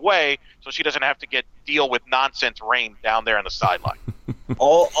stays away so she doesn't have to deal with nonsense rain down there on the sideline.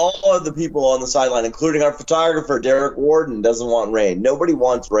 All of the people on the sideline, including our photographer, Derek Warden, doesn't want rain. Nobody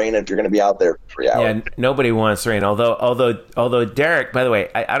wants rain if you're going to be out there for 3 hours. Yeah, nobody wants rain. Although Derek, by the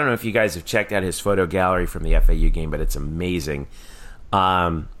way, I don't know if you guys have checked out his photo gallery from the FAU game, but it's amazing.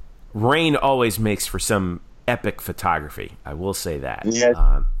 Rain always makes for some epic photography. I will say that. Yes.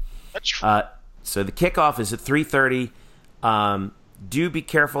 That's true. So the kickoff is at 3:30. Do be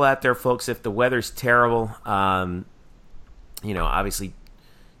careful out there, folks. If the weather's terrible, obviously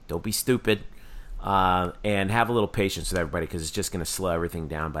don't be stupid, and have a little patience with everybody because it's just going to slow everything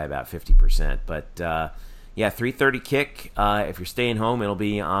down by about 50%. But 3:30 kick. If you're staying home, it'll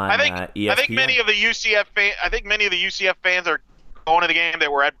be on ESPN. I think many of the UCF fans are going to the game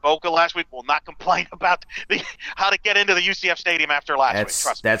that were at Boca last week will not complain about how to get into the UCF stadium after last week.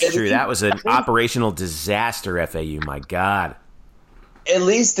 Trust me. That's true. That was an operational disaster, FAU. My God. At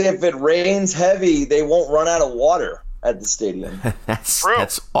least if it rains heavy, they won't run out of water at the stadium.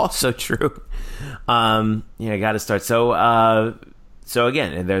 That's also true. I got to start. So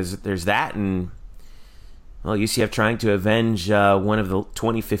again, there's that, and UCF trying to avenge one of the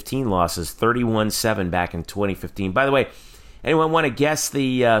 2015 losses, 31-7 back in 2015. By the way, anyone want to guess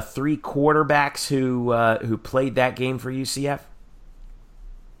the three quarterbacks who played that game for UCF?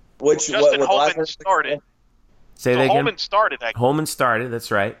 Justin Holman started. Say that again. Holman started that game. Holman started, that's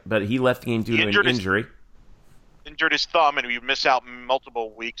right, but he left the game due to an injury. Injured his thumb, and we miss out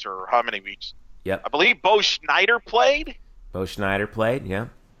multiple weeks, or how many weeks? Yep. I believe Bo Schneider played. Yeah.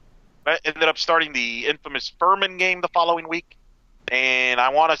 Ended up starting the infamous Furman game the following week. And I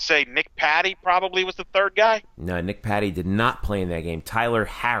want to say Nick Patty probably was the third guy. No, Nick Patty did not play in that game. Tyler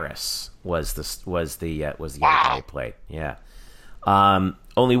Harris was the other guy who played. Yeah.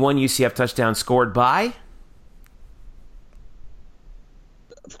 Only one UCF touchdown scored by.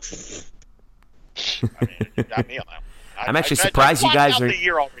 You got me on that. I'm actually surprised you guys are. The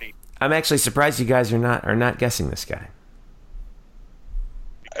year already. I'm actually surprised you guys are not guessing this guy.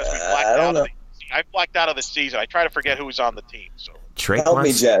 Because we blacked out of I blacked out of the season. I try to forget who was on the team. So help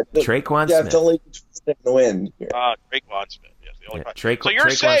me, Jeff. Traquan Jeff, Smith. don't leave in the wind. Traquan Smith. Yes, the only Traquan so you're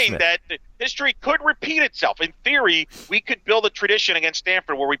saying Smith. that history could repeat itself. In theory, we could build a tradition against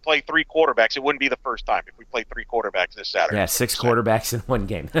Stanford where we play three quarterbacks. It wouldn't be the first time if we played three quarterbacks this Saturday. Yeah, 6 quarterbacks in one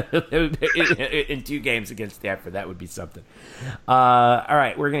game. In 2 games against Stanford, that would be something. All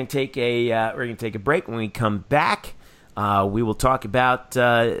right, we're going to take a break. When we come back, we will talk about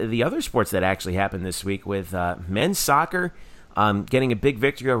the other sports that actually happened this week with men's soccer getting a big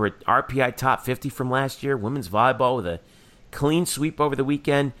victory over RPI Top 50 from last year, women's volleyball with a clean sweep over the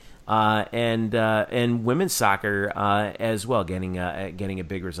weekend, and women's soccer as well, getting a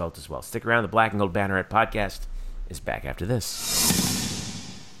big result as well. Stick around. The Black and Gold Banneret podcast is back after this.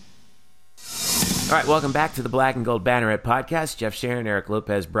 All right, welcome back to the Black and Gold Banneret podcast. Jeff Sharon, Eric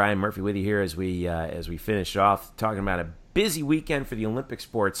Lopez, Brian Murphy with you here as we finish off talking about a busy weekend for the Olympic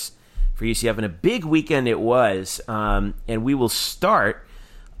sports for UCF, and a big weekend it was. And we will start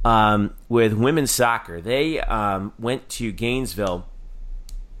with women's soccer. They went to Gainesville,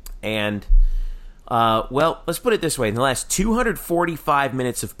 and let's put it this way: in the last 245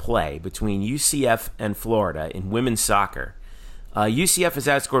 minutes of play between UCF and Florida in women's soccer, UCF has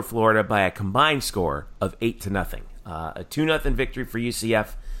outscored Florida by a combined score of 8-0. A 2-0 victory for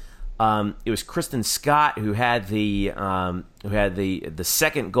UCF. It was Kristen Scott who had the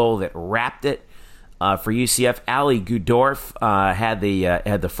second goal that wrapped it for UCF. Ali Gudorf had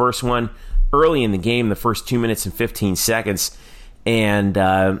the first one early in the game, the first 2 minutes and 15 seconds, And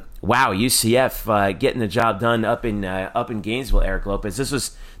wow, UCF getting the job done up in Gainesville. Eric Lopez. This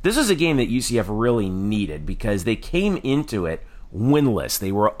was a game that UCF really needed because they came into it winless.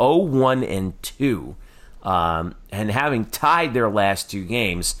 They were 0-1-2, and having tied their last two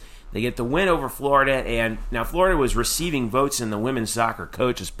games, they get the win over Florida. And now Florida was receiving votes in the Women's Soccer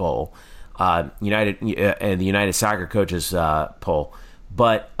Coaches Poll, the United Soccer Coaches Poll,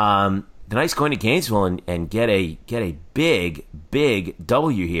 but the Knights going to Gainesville and get a big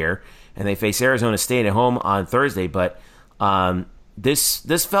W here, and they face Arizona State at home on Thursday. But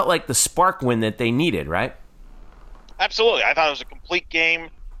this felt like the spark win that they needed, right? Absolutely. I thought it was a complete game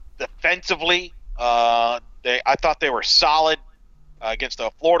defensively. I thought they were solid against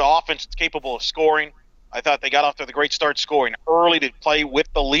a Florida offense that's capable of scoring. I thought they got off to the great start scoring early to play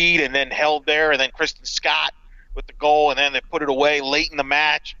with the lead and then held there, and then Kristen Scott with the goal, and then they put it away late in the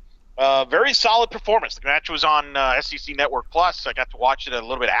match. Very solid performance. The match was on SEC Network Plus. I got to watch it a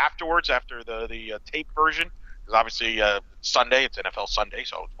little bit afterwards, after the tape version, because obviously Sunday, it's NFL Sunday,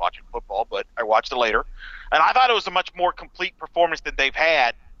 so I was watching football, but I watched it later. And I thought it was a much more complete performance than they've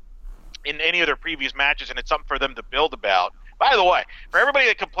had in any of their previous matches, and it's something for them to build about. By the way, for everybody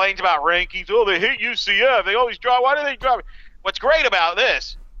that complains about rankings, they hate UCF, they always drop. Why do they drop? What's great about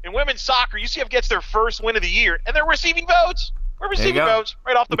this, in women's soccer, UCF gets their first win of the year, and they're receiving votes. We're receiving votes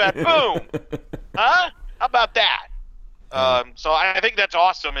right off the bat. Boom. Huh? How about that? So I think that's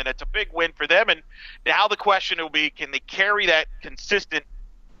awesome, and it's a big win for them. And now the question will be, can they carry that consistent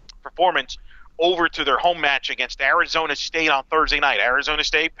performance over to their home match against Arizona State on Thursday night? Arizona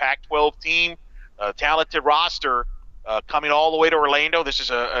State, Pac-12 team, talented roster, coming all the way to Orlando. This is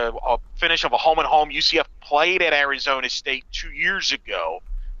a finish of a home-and-home. UCF played at Arizona State 2 years ago,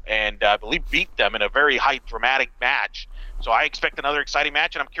 and I believe beat them in a very hype, dramatic match. So I expect another exciting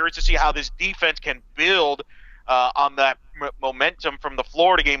match, and I'm curious to see how this defense can build on that momentum from the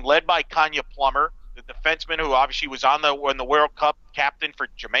Florida game, led by Kanya Plummer, the defenseman who obviously was in the World Cup, captain for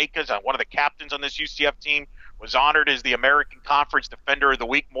Jamaica's, one of the captains on this UCF team, was honored as the American Conference Defender of the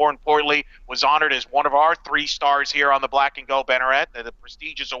Week. More importantly, was honored as one of our 3 stars here on the Black and Gold Banneret, the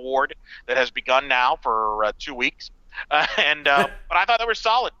prestigious award that has begun now for 2 weeks. But I thought they were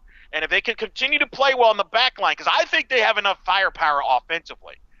solid. And if they can continue to play well in the back line, because I think they have enough firepower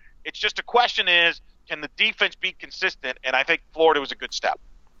offensively. It's just a question is, can the defense be consistent? And I think Florida was a good step.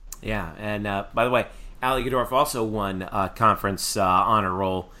 Yeah, and by the way, Allie Goodorf also won conference honor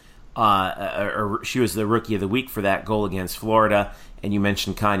roll. She was the Rookie of the Week for that goal against Florida. And you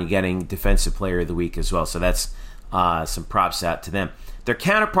mentioned Kanye getting Defensive Player of the Week as well. So that's some props out to them. Their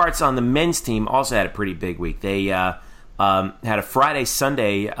counterparts on the men's team also had a pretty big week. They had a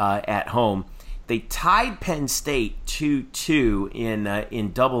Friday-Sunday at home. They tied Penn State 2-2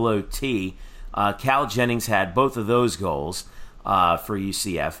 in double OT. Cal Jennings had both of those goals for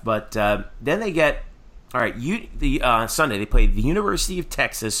UCF. But then they get, Sunday they played the University of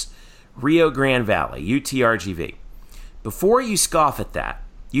Texas, Rio Grande Valley, UTRGV. Before you scoff at that,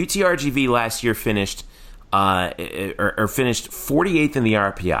 UTRGV last year finished 48th in the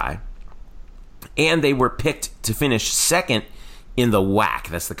RPI. And they were picked to finish second in the WAC.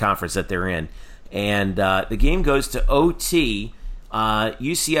 That's the conference that they're in. And the game goes to OT.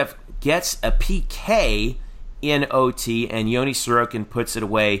 UCF gets a PK in OT, and Yoni Sorokin puts it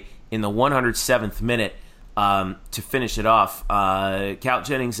away in the 107th minute to finish it off. Cal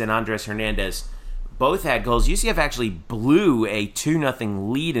Jennings and Andres Hernandez both had goals. UCF actually blew a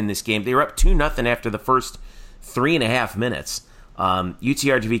 2-0 lead in this game. They were up 2-0 after the first 3.5 minutes.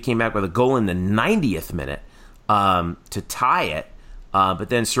 UTRGV came back with a goal in the 90th minute to tie it, but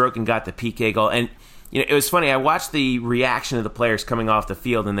then Sorokin got the PK goal. And it was funny. I watched the reaction of the players coming off the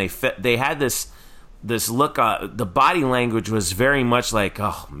field, and they had this look. The body language was very much like,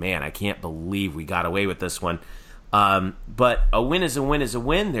 "Oh man, I can't believe we got away with this one." But a win is a win is a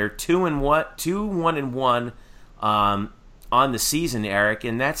win. They're 2-1-1 on the season, Eric,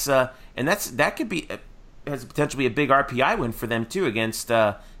 and that could be. Has potentially a big RPI win for them too against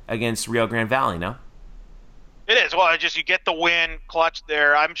Rio Grande Valley. No, it is. Well, you get the win, clutch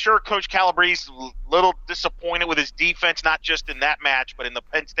there. I'm sure Coach Calabrese a little disappointed with his defense, not just in that match, but in the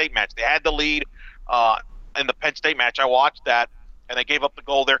Penn State match. They had the lead in the Penn State match. I watched that, and they gave up the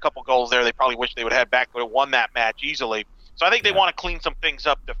goal there, a couple goals there. They probably wish they would have had back, but have won that match easily. So I think they want to clean some things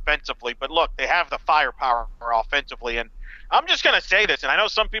up defensively. But look, they have the firepower offensively, and I'm just going to say this, and I know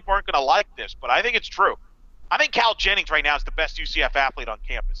some people aren't going to like this, but I think it's true. I think Cal Jennings right now is the best UCF athlete on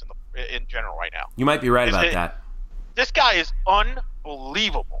campus in general right now. You might be right about that. This guy is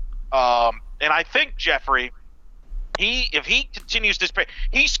unbelievable. And I think, Jeffrey, if he continues this pace,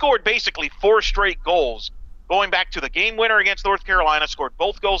 he scored basically 4 straight goals going back to the game winner against North Carolina, scored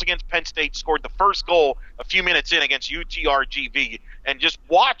both goals against Penn State, scored the first goal a few minutes in against UTRGV, and just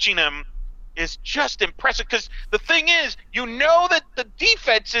watching him is just impressive because the thing is, that the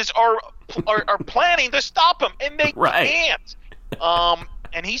defenses are planning to stop him, and they can't.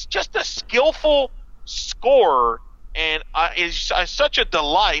 And he's just a skillful scorer, and is such a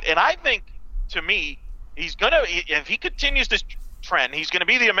delight. And I think, to me, if he continues this trend, he's going to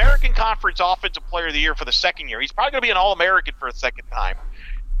be the American Conference Offensive Player of the Year for the second year. He's probably going to be an All-American for a second time.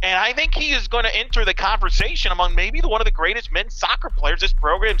 And I think he is going to enter the conversation among maybe one of the greatest men's soccer players this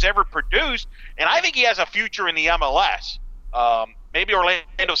program's ever produced. And I think he has a future in the MLS. Maybe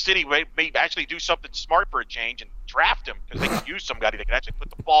Orlando City may actually do something smart for a change and draft him because they could use somebody that can actually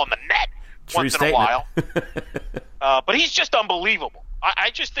put the ball in the net once in a while. But he's just unbelievable. I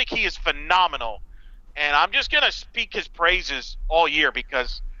just think he is phenomenal. And I'm just going to speak his praises all year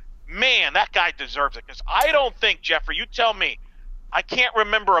because, man, that guy deserves it. Because I don't think, Jeffrey, you tell me, I can't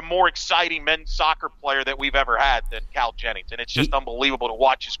remember a more exciting men's soccer player that we've ever had than Cal Jennings. And it's just unbelievable to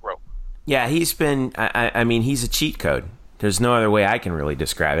watch his growth. Yeah, he's been I mean, he's a cheat code. There's no other way I can really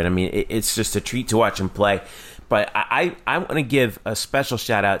describe it. I mean, it's just a treat to watch him play. But I want to give a special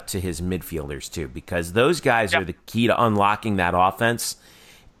shout-out to his midfielders, too, because those guys are the key to unlocking that offense.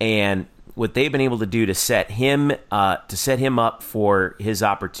 And what they've been able to do to set him up for his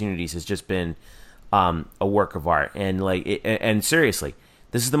opportunities has just been a work of art. And seriously,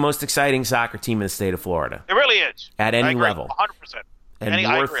 this is the most exciting soccer team in the state of Florida. It really is. At any level. 100%. And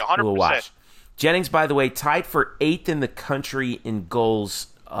I agree, 100%. We'll watch. Jennings, by the way, tied for 8th in the country in goals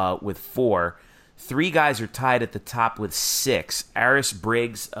with 4. 3 guys are tied at the top with 6. Aris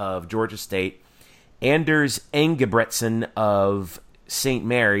Briggs of Georgia State, Anders Engebretsen of St.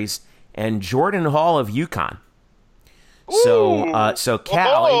 Mary's, and Jordan Hall of UConn. So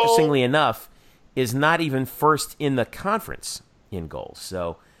Cal, interestingly enough, is not even first in the conference in goals.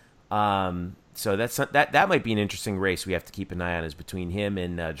 So that might be an interesting race we have to keep an eye on, is between him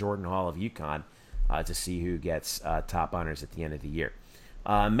and Jordan Hall of UConn to see who gets top honors at the end of the year.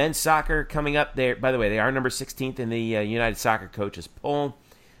 Men's soccer coming up there. By the way, they are number 16th in the United Soccer Coaches poll.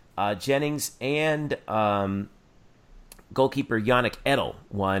 Jennings and goalkeeper Yannick Edel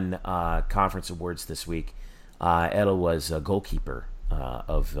won conference awards this week. Edel was a goalkeeper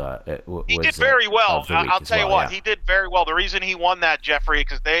he did very well. I'll tell you what, he did very well. The reason he won that, Jeffrey,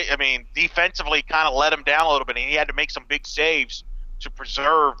 because defensively kind of let him down a little bit, and he had to make some big saves to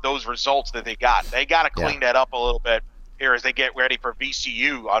preserve those results that they got. They got to clean that up a little bit here as they get ready for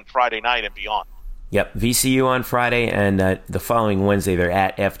VCU on Friday night and beyond. Yep, VCU on Friday, and the following Wednesday they're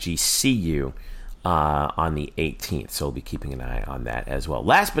at FGCU on the 18th, so we'll be keeping an eye on that as well.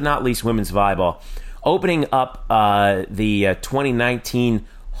 Last but not least, women's volleyball. Opening up the 2019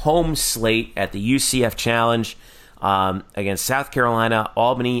 home slate at the UCF Challenge against South Carolina,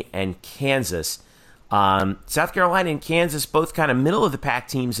 Albany, and Kansas. South Carolina and Kansas, both kind of middle-of-the-pack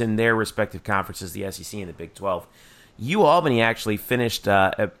teams in their respective conferences, the SEC and the Big 12. Albany actually finished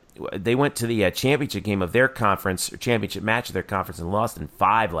they went to the championship game of their conference, or championship match of their conference, and lost in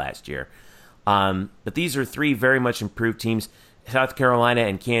 5 last year. But these are 3 very much improved teams. South Carolina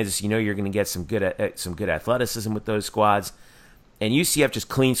and Kansas, you're going to get some good athleticism with those squads. And UCF just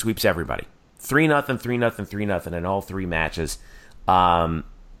clean sweeps everybody. 3-0, 3-0, 3-0 in all 3 matches. The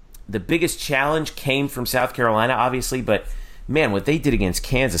biggest challenge came from South Carolina, obviously, but man, what they did against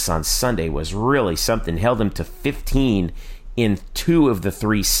Kansas on Sunday was really something. Held them to 15 in 2 of the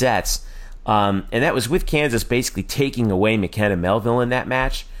 3 sets. And that was with Kansas basically taking away McKenna Melville in that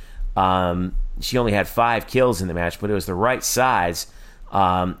match. She only had 5 kills in the match, but it was the right size,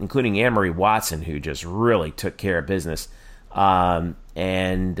 including Anne-Marie Watson, who just really took care of business. And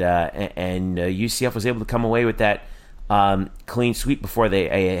UCF was able to come away with that clean sweep before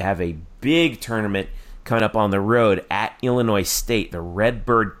they have a big tournament coming up on the road at Illinois State, the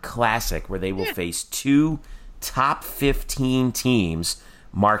Redbird Classic, where they will face 2 top 15 teams,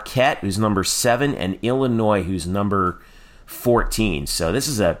 Marquette, who's number 7, and Illinois, who's number 14. So this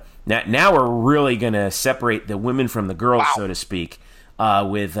is now we're really going to separate the women from the girls, so to speak,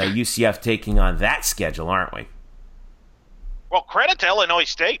 with UCF taking on that schedule, aren't we? Well, credit to Illinois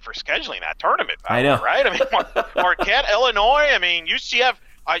State for scheduling that tournament. I know, right? Marquette, Illinois. UCF.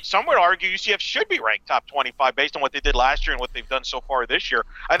 Some would argue UCF should be ranked top 25 based on what they did last year and what they've done so far this year.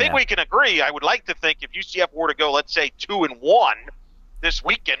 I think we can agree. I would like to think if UCF were to go, let's say, 2-1 this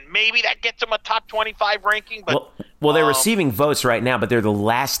weekend, maybe that gets them a top 25 ranking. But well, they're receiving votes right now, but they're the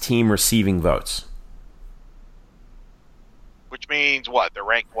last team receiving votes. Which means what? They're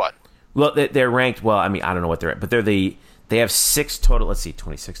ranked what? Well, they're ranked. Well, I don't know what they're at, but they have 6 total. Let's see,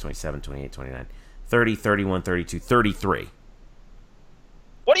 26, 27, 28, 29, 30, 31, 32, 33.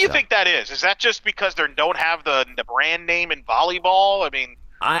 What do you think that is? Is that just because they don't have the brand name in volleyball? I mean,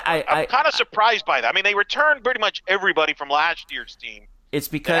 I'm kind of surprised by that. I mean, they returned pretty much everybody from last year's team. It's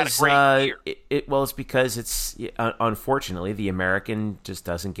because it's because it's unfortunately the American just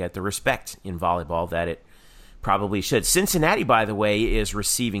doesn't get the respect in volleyball that it probably should. Cincinnati, by the way, is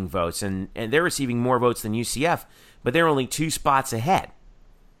receiving votes, and they're receiving more votes than UCF, but they're only 2 spots ahead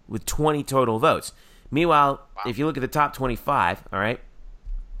with 20 total votes. Meanwhile, if you look at the top 25, all right,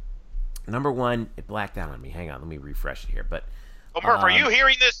 number 1, it blacked out on me. Hang on, let me refresh it here. But Murph, are you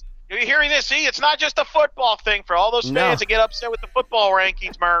hearing this? Are you hearing this? See, it's not just a football thing for all those fans that get upset with the football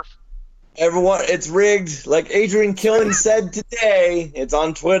rankings, Murph. Everyone, it's rigged. Like Adrian Killen said today, it's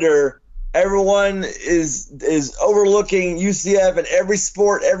on Twitter. Everyone is overlooking UCF in every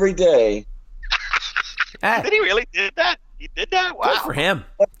sport every day. Did he really did that? He did that? Wow. Good for him.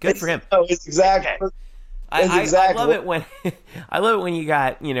 Good for him. It's exactly. I love it when when you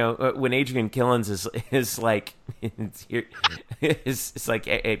got, when Adrian Killens is like it's like,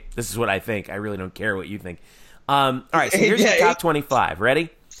 hey, this is what I think. I really don't care what you think. All right, so here's the top 25. Ready?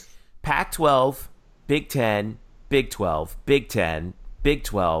 Pac-12, Big 10, Big 12, Big 10, Big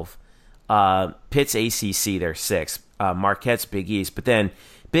 12, Pitt's ACC, they're 6. Marquette's Big East, but then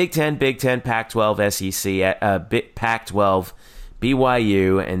Big 10, Pac-12, SEC, Pac-12,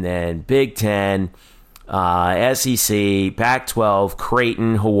 BYU, and then Big 10, SEC, Pac-12,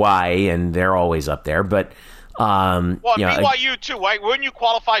 Creighton, Hawaii, and they're always up there. But BYU too, right? Wouldn't you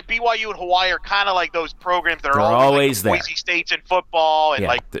qualify? BYU and Hawaii are kind of like those programs that are always like the Boise States in football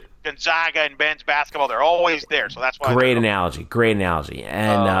and Gonzaga and men's basketball. They're always there, so that's why. Great analogy.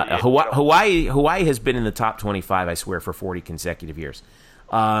 And Hawaii has been in the top 25, I swear, for 40 consecutive years.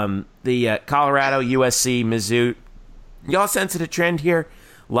 The Colorado, USC, Mizzou. Y'all sense a trend here?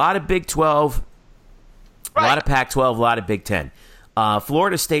 A lot of Big 12. Right. A lot of Pac-12, a lot of Big 10.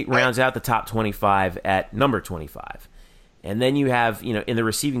 Florida State rounds out the top 25 at number 25, and then you have, in the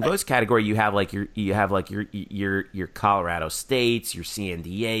receiving votes category, you have your Colorado States, your San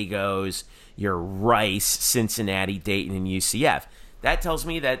Diegos, your Rice, Cincinnati, Dayton, and UCF. That tells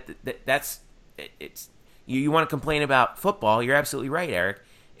me that's you want to complain about football. You're absolutely right, Eric.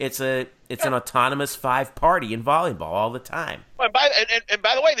 It's an autonomous 5-party in volleyball all the time. And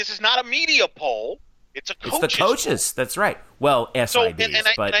by the way, this is not a media poll. It's the coaches. That's right. Well, SIDs, and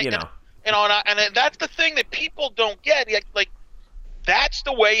that's the thing that people don't get. Like, that's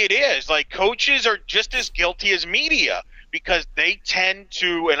the way it is. Like, coaches are just as guilty as media because they tend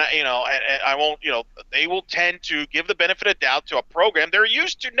to, they will tend to give the benefit of doubt to a program they're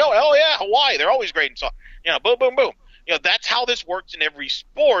used to. No, oh yeah, Hawaii, they're always great, and so boom, boom, boom. That's how this works in every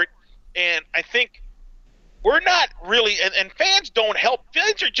sport, and I think. We're not really, and fans don't help.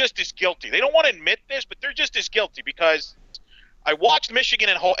 Fans are just as guilty. They don't want to admit this, but they're just as guilty because I watched Michigan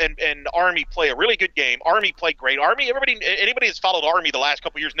and Army play a really good game. Army played great. Anybody that's followed Army the last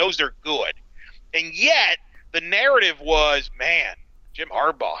couple of years knows they're good. And yet, the narrative was, man, Jim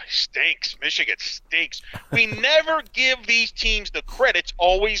Harbaugh stinks. Michigan stinks. We never give these teams the credit. It's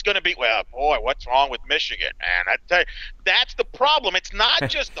always going to be, well, boy, what's wrong with Michigan, man? I tell you, that's the problem. It's not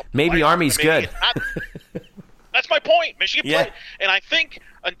just the maybe Army's good. That's my point. Michigan played. And I think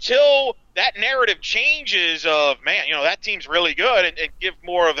until that narrative changes of, man, that team's really good and give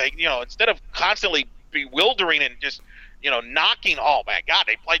more of a, instead of constantly bewildering and just, knocking, oh, my God,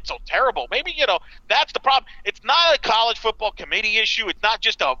 they played so terrible. Maybe, that's the problem. It's not a college football committee issue. It's not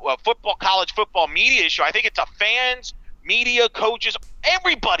just a college football media issue. I think it's a fans, media, coaches,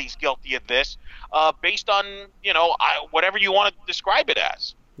 everybody's guilty of this based on, whatever you want to describe it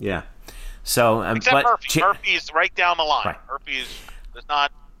as. Yeah. So, except Murphy. Murphy is right down the line. Right. Murphy is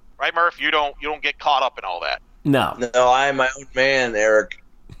not right. Murph, you don't get caught up in all that. No, I am my own man, Eric.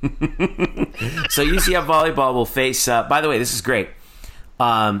 So UCF volleyball will face. By the way, this is great.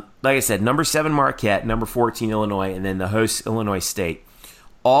 Like I said, number 7 Marquette, number 14 Illinois, and then the host Illinois State.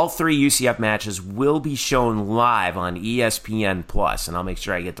 All 3 UCF matches will be shown live on ESPN Plus, and I'll make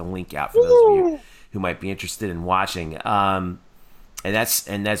sure I get the link out for those of you who might be interested in watching. And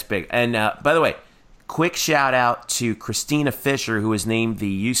that's big. And by the way, quick shout out to Christina Fisher, who was named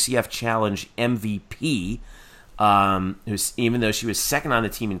the UCF Challenge MVP. Even though she was second on the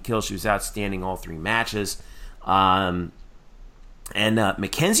team in kills, she was outstanding all 3 matches. And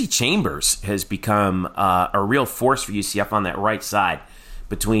Mackenzie Chambers has become a real force for UCF on that right side.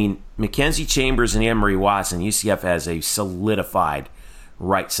 Between Mackenzie Chambers and Anne-Marie Watson, UCF has a solidified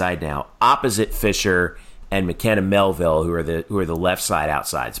right side now, opposite Fisher and McKenna Melville, who are the left side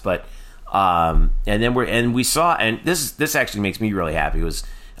outsides. But and we saw, and this actually makes me really happy, was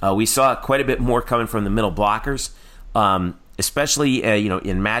We saw quite a bit more coming from the middle blockers, especially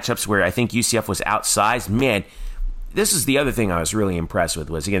in matchups where I think UCF was outsized. Man, this is the other thing I was really impressed with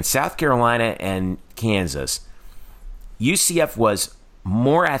was against South Carolina and Kansas. UCF was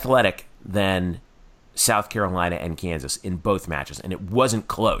more athletic than South Carolina and Kansas in both matches, and it wasn't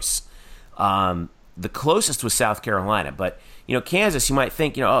close. The closest was South Carolina, but Kansas, you might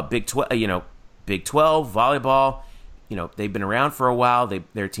think, Big 12, Big 12 volleyball. They've been around for a while.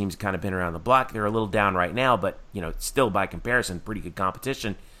 Their team's kind of been around the block. They're a little down right now, but still by comparison, pretty good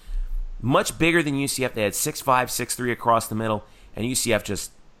competition. Much bigger than UCF. They had 6'5", 6'3" across the middle, and UCF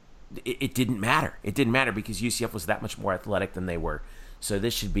just it didn't matter. It didn't matter because UCF was that much more athletic than they were. So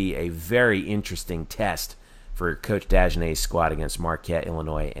this should be a very interesting test for Coach Dagenet's squad against Marquette,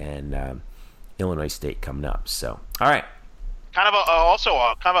 Illinois, and Illinois State coming up. So, all right. Kind of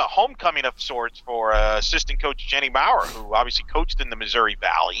a homecoming of sorts for assistant coach Jenny Bauer, who obviously coached in the Missouri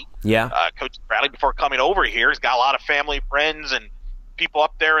Valley. Yeah. Coached Valley before coming over here. He's got a lot of family, friends, and people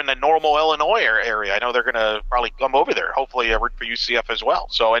up there in the Normal, Illinois area. I know they're going to probably come over there, hopefully root for UCF as well.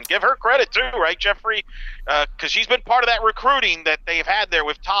 So, and give her credit too, right, Jeffrey? Because she's been part of that recruiting that they've had there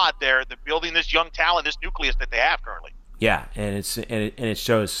with Todd there, the building this young talent, this nucleus that they have currently. Yeah, and it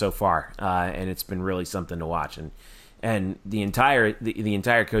shows so far, and it's been really something to watch. And the entire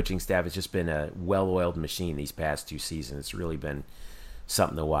coaching staff has just been a well-oiled machine these past 2 seasons. It's really been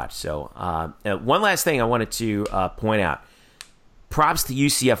something to watch. So one last thing I wanted to point out. Props to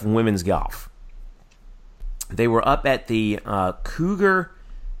UCF women's golf. They were up at the Cougar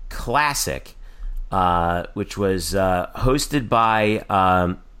Classic, which was hosted by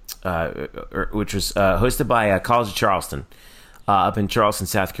College of Charleston, up in Charleston,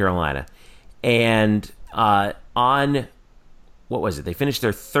 South Carolina, and on what was it? They finished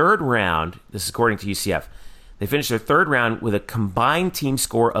their third round. This is according to UCF. They finished their third round with a combined team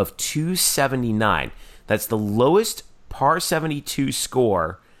score of 279. That's the lowest par 72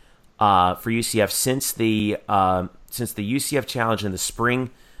 score for UCF since the UCF Challenge in the spring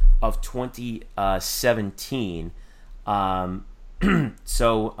of 2017.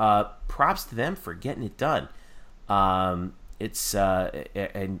 So props to them for getting it done. It's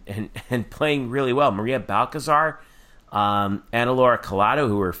and playing really well. Maria Balcazar, Anna Laura Collado,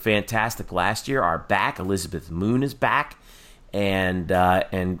 who were fantastic last year, are back. Elizabeth Moon is back. And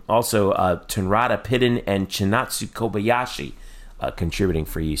also Tunrata Pidden and Chinatsu Kobayashi contributing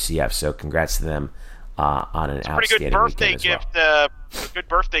for UCF. So congrats to them on an outstanding weekend as well. Good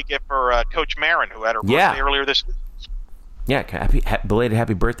birthday gift for Coach Marin, who had her birthday earlier this week. Yeah, belated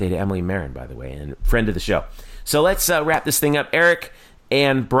happy birthday to Emily Marin, by the way, and friend of the show. So let's wrap this thing up. Eric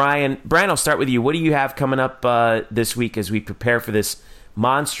and Brian. Brian, I'll start with you. What do you have coming up this week as we prepare for this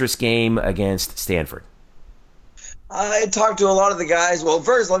monstrous game against Stanford? I talked to a lot of the guys. Well,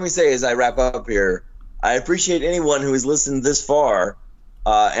 first, let me say as I wrap up here, I appreciate anyone who has listened this far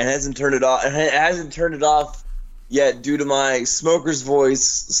and hasn't turned it off yet due to my smoker's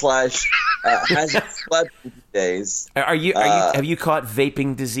voice / hasn't slept in days. Have you caught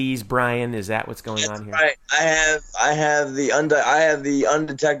vaping disease, Brian? Is that what's going on here? Right. I have the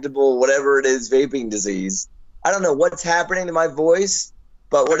undetectable whatever it is vaping disease. I don't know what's happening to my voice.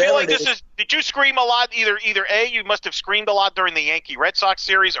 But I feel like did you scream a lot? Either A, you must have screamed a lot during the Yankee Red Sox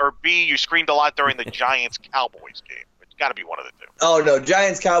series, or B, you screamed a lot during the Giants Cowboys game. It's got to be one of the two. Oh no,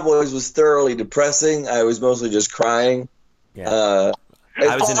 Giants Cowboys was thoroughly depressing. I was mostly just crying. Yeah.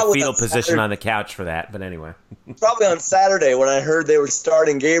 I was in a fetal position on the couch for that, but anyway. Probably on Saturday when I heard they were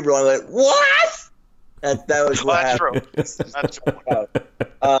starting Gabriel, I'm like, what? That was what happened. That's true.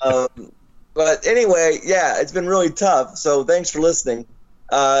 But anyway, yeah, it's been really tough. So thanks for listening.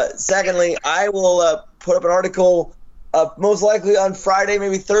 Secondly, I will put up an article most likely on Friday,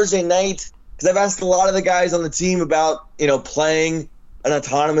 maybe Thursday night, because I've asked a lot of the guys on the team about, playing an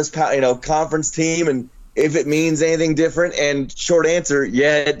autonomous, conference team and if it means anything different. And short answer,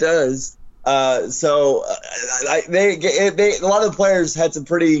 yeah, it does. A lot of the players had some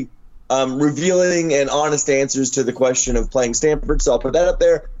pretty revealing and honest answers to the question of playing Stanford. So I'll put that up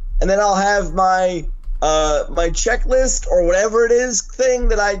there. And then I'll have my checklist or whatever it is thing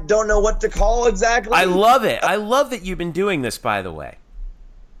that I don't know what to call exactly. I love it. I love that you've been doing this, by the way.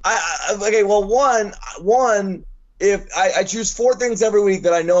 One, if I choose 4 things every week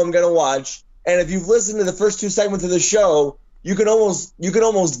that I know I'm going to watch, and if you've listened to the first 2 segments of the show, you can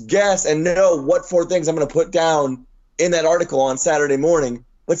almost guess and know what 4 things I'm going to put down in that article on Saturday morning.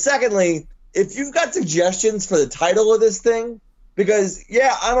 But secondly, if you've got suggestions for the title of this thing, because,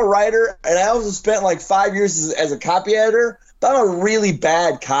 yeah, I'm a writer, and I also spent like 5 years as a copy editor, I'm a really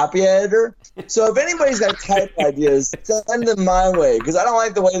bad copy editor. So if anybody's got title ideas, send them my way because I don't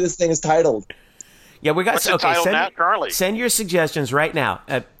like the way this thing is titled. Yeah, we got. What's the title now, currently? Send your suggestions right now.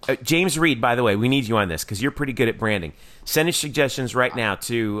 James Reed, by the way, we need you on this because you're pretty good at branding. Send your suggestions right now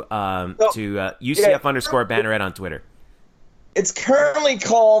to UCF_Banneret on Twitter. It's currently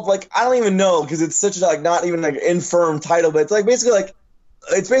called I don't even know because it's such a not even infirm title, but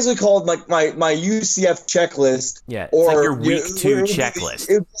it's basically called my UCF checklist. Yeah, it's like your week 2 checklist.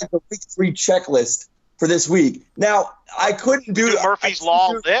 It's like the week 3 checklist for this week. Now I couldn't do Murphy's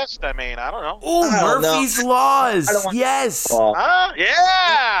Law list. I mean, I don't know. Oh, Murphy's Laws. Yes.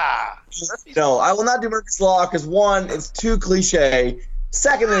 Yeah. No, I will not do Murphy's Law because one, it's too cliche.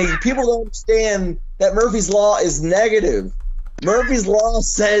 Secondly, people don't understand that Murphy's Law is negative. Murphy's Law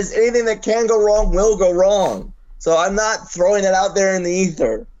says anything that can go wrong will go wrong. So I'm not throwing that out there in the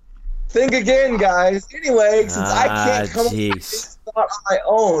ether. Think again, guys. Anyway, since I can't come up with this thought on my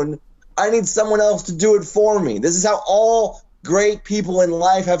own, I need someone else to do it for me. This is how all great people in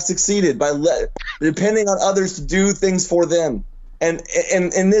life have succeeded, by depending on others to do things for them. And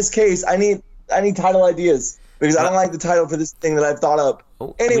in this case, I need title ideas because I don't like the title for this thing that I've thought up.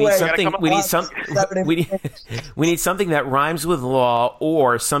 Anyway, we need something that rhymes with law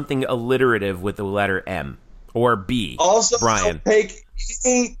or something alliterative with the letter M or B. Also, Brian, I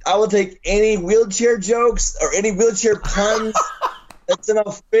will take any wheelchair jokes or any wheelchair puns that's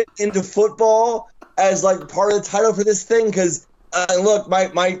gonna fit into football as part of the title for this thing. Because look,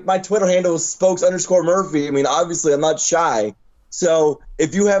 my Twitter handle is spokes_Murphy. I mean, obviously, I'm not shy. So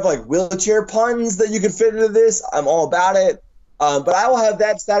if you have wheelchair puns that you could fit into this, I'm all about it. But I will have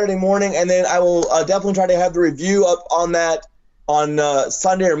that Saturday morning, and then I will definitely try to have the review up on that on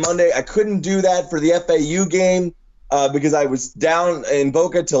Sunday or Monday. I couldn't do that for the FAU game because I was down in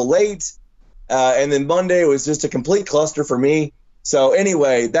Boca till late, and then Monday was just a complete cluster for me. So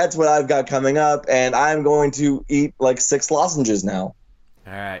anyway, that's what I've got coming up, and I'm going to eat 6 lozenges now.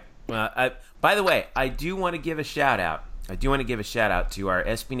 All right. By the way, I do want to give a shout out. to our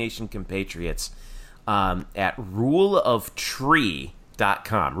SB Nation compatriots at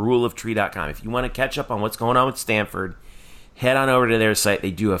ruleoftree.com. Ruleoftree.com. If you want to catch up on what's going on with Stanford, head on over to their site.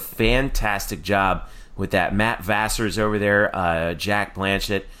 They do a fantastic job with that. Matt Vassar's over there, Jack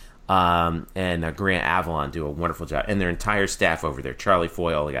Blanchett, and Grant Avalon do a wonderful job. And their entire staff over there, Charlie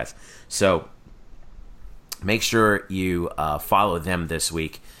Foy, all the guys. So make sure you follow them this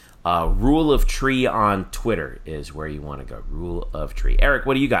week. Rule of Tree on Twitter is where you want to go. Rule of Tree. Eric,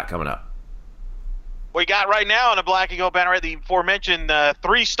 what do you got coming up? We got right now on the Black and Gold banner the aforementioned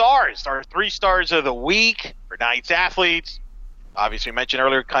 3 stars. Our 3 stars of the week for tonight's athletes. Obviously, mentioned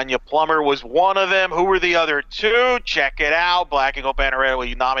earlier, Kenya Plummer was one of them. Who were the other 2? Check it out. Black and Gold banner will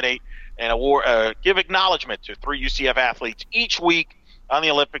nominate and award, give acknowledgement to 3 UCF athletes each week on the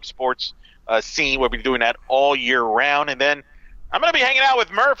Olympic sports scene. We'll be doing that all year round. And then I'm going to be hanging out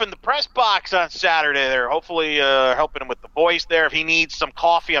with Murph in the press box on Saturday there, hopefully helping him with the voice there. If he needs some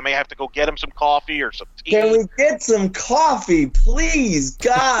coffee, I may have to go get him some coffee or some tea. Can we get some coffee, please?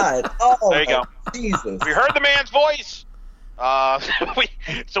 God. Oh, there you go. Jesus. We heard the man's voice. I'll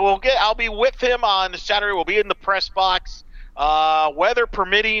be with him on Saturday. We'll be in the press box. Weather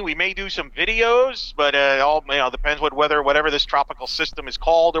permitting, we may do some videos, but it all depends what weather, whatever this tropical system is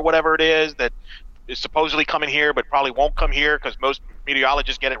called or whatever it is that is supposedly coming here, but probably won't come here because most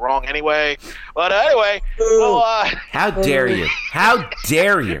meteorologists get it wrong anyway. But anyway, how dare you? How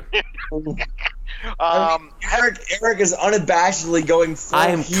dare you? Eric is unabashedly going. I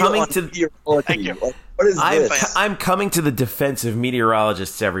am coming to. Thank you. What is this? I'm coming to the defense of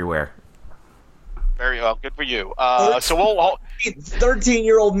meteorologists everywhere. Very well, good for you. So we'll.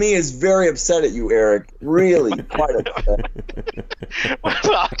 13-year-old me is very upset at you, Eric. Really, quite upset.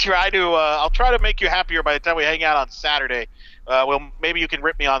 I'll try to make you happier by the time we hang out on Saturday. Maybe you can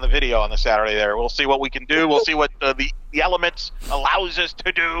rip me on the video on the Saturday there. We'll see what we can do. We'll see what the elements allows us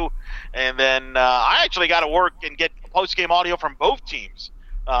to do, and then I actually got to work and get post-game audio from both teams.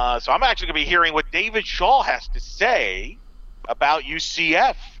 So I'm actually going to be hearing what David Shaw has to say about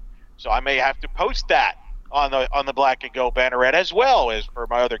UCF. So I may have to post that on the Black and Gold Banneret as well as for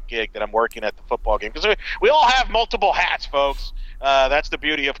my other gig that I'm working at the football game. Because we all have multiple hats, folks. That's the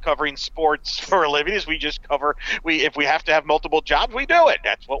beauty of covering sports for a living is we just cover. If we have to have multiple jobs, we do it.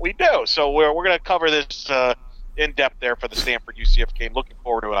 That's what we do. So we're going to cover this in depth there for the Stanford UCF game. Looking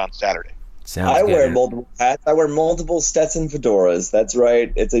forward to it on Saturday. I wear multiple hats. I wear multiple Stetson fedoras. That's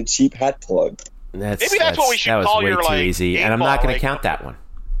right. It's a cheap hat plug. Maybe that's what we should call your too easy, and I'm not going to count that one.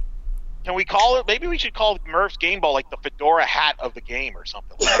 Can we call it? Maybe we should call Murph's Game Ball like the fedora hat of the game or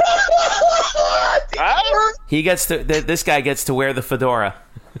something. Like that. Huh? He gets to. This guy gets to wear the fedora.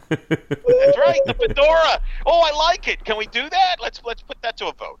 That's right, the fedora. Oh, I like it. Can we do that? Let's put that to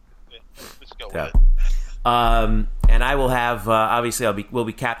a vote. Let's go with it. And I will have obviously we'll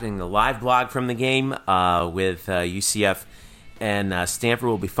be captaining the live blog from the game with UCF and Stanford.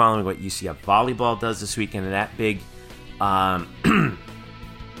 Will be following what UCF volleyball does this weekend in that big, in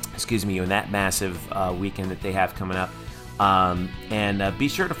that massive weekend that they have coming up. And be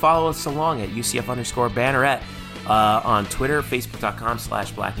sure to follow us along at UCF_Banneret on Twitter,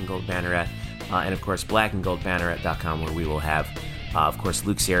 Facebook.com/blackandgoldbanneret, and of course blackandgoldbanneret.com, where we will have. Of course,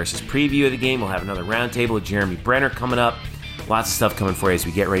 Luke Sierras' preview of the game. We'll have another roundtable with Jeremy Brenner coming up. Lots of stuff coming for you as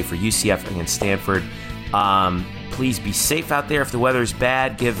we get ready for UCF against Stanford. Please be safe out there. If the weather's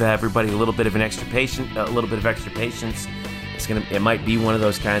bad, give everybody a little bit of extra patience. It might be one of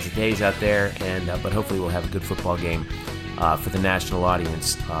those kinds of days out there, but hopefully we'll have a good football game for the national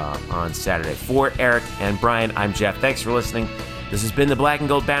audience on Saturday. For Eric and Brian, I'm Jeff. Thanks for listening. This has been the Black and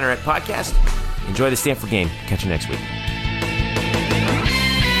Gold Banneret podcast. Enjoy the Stanford game. Catch you next week.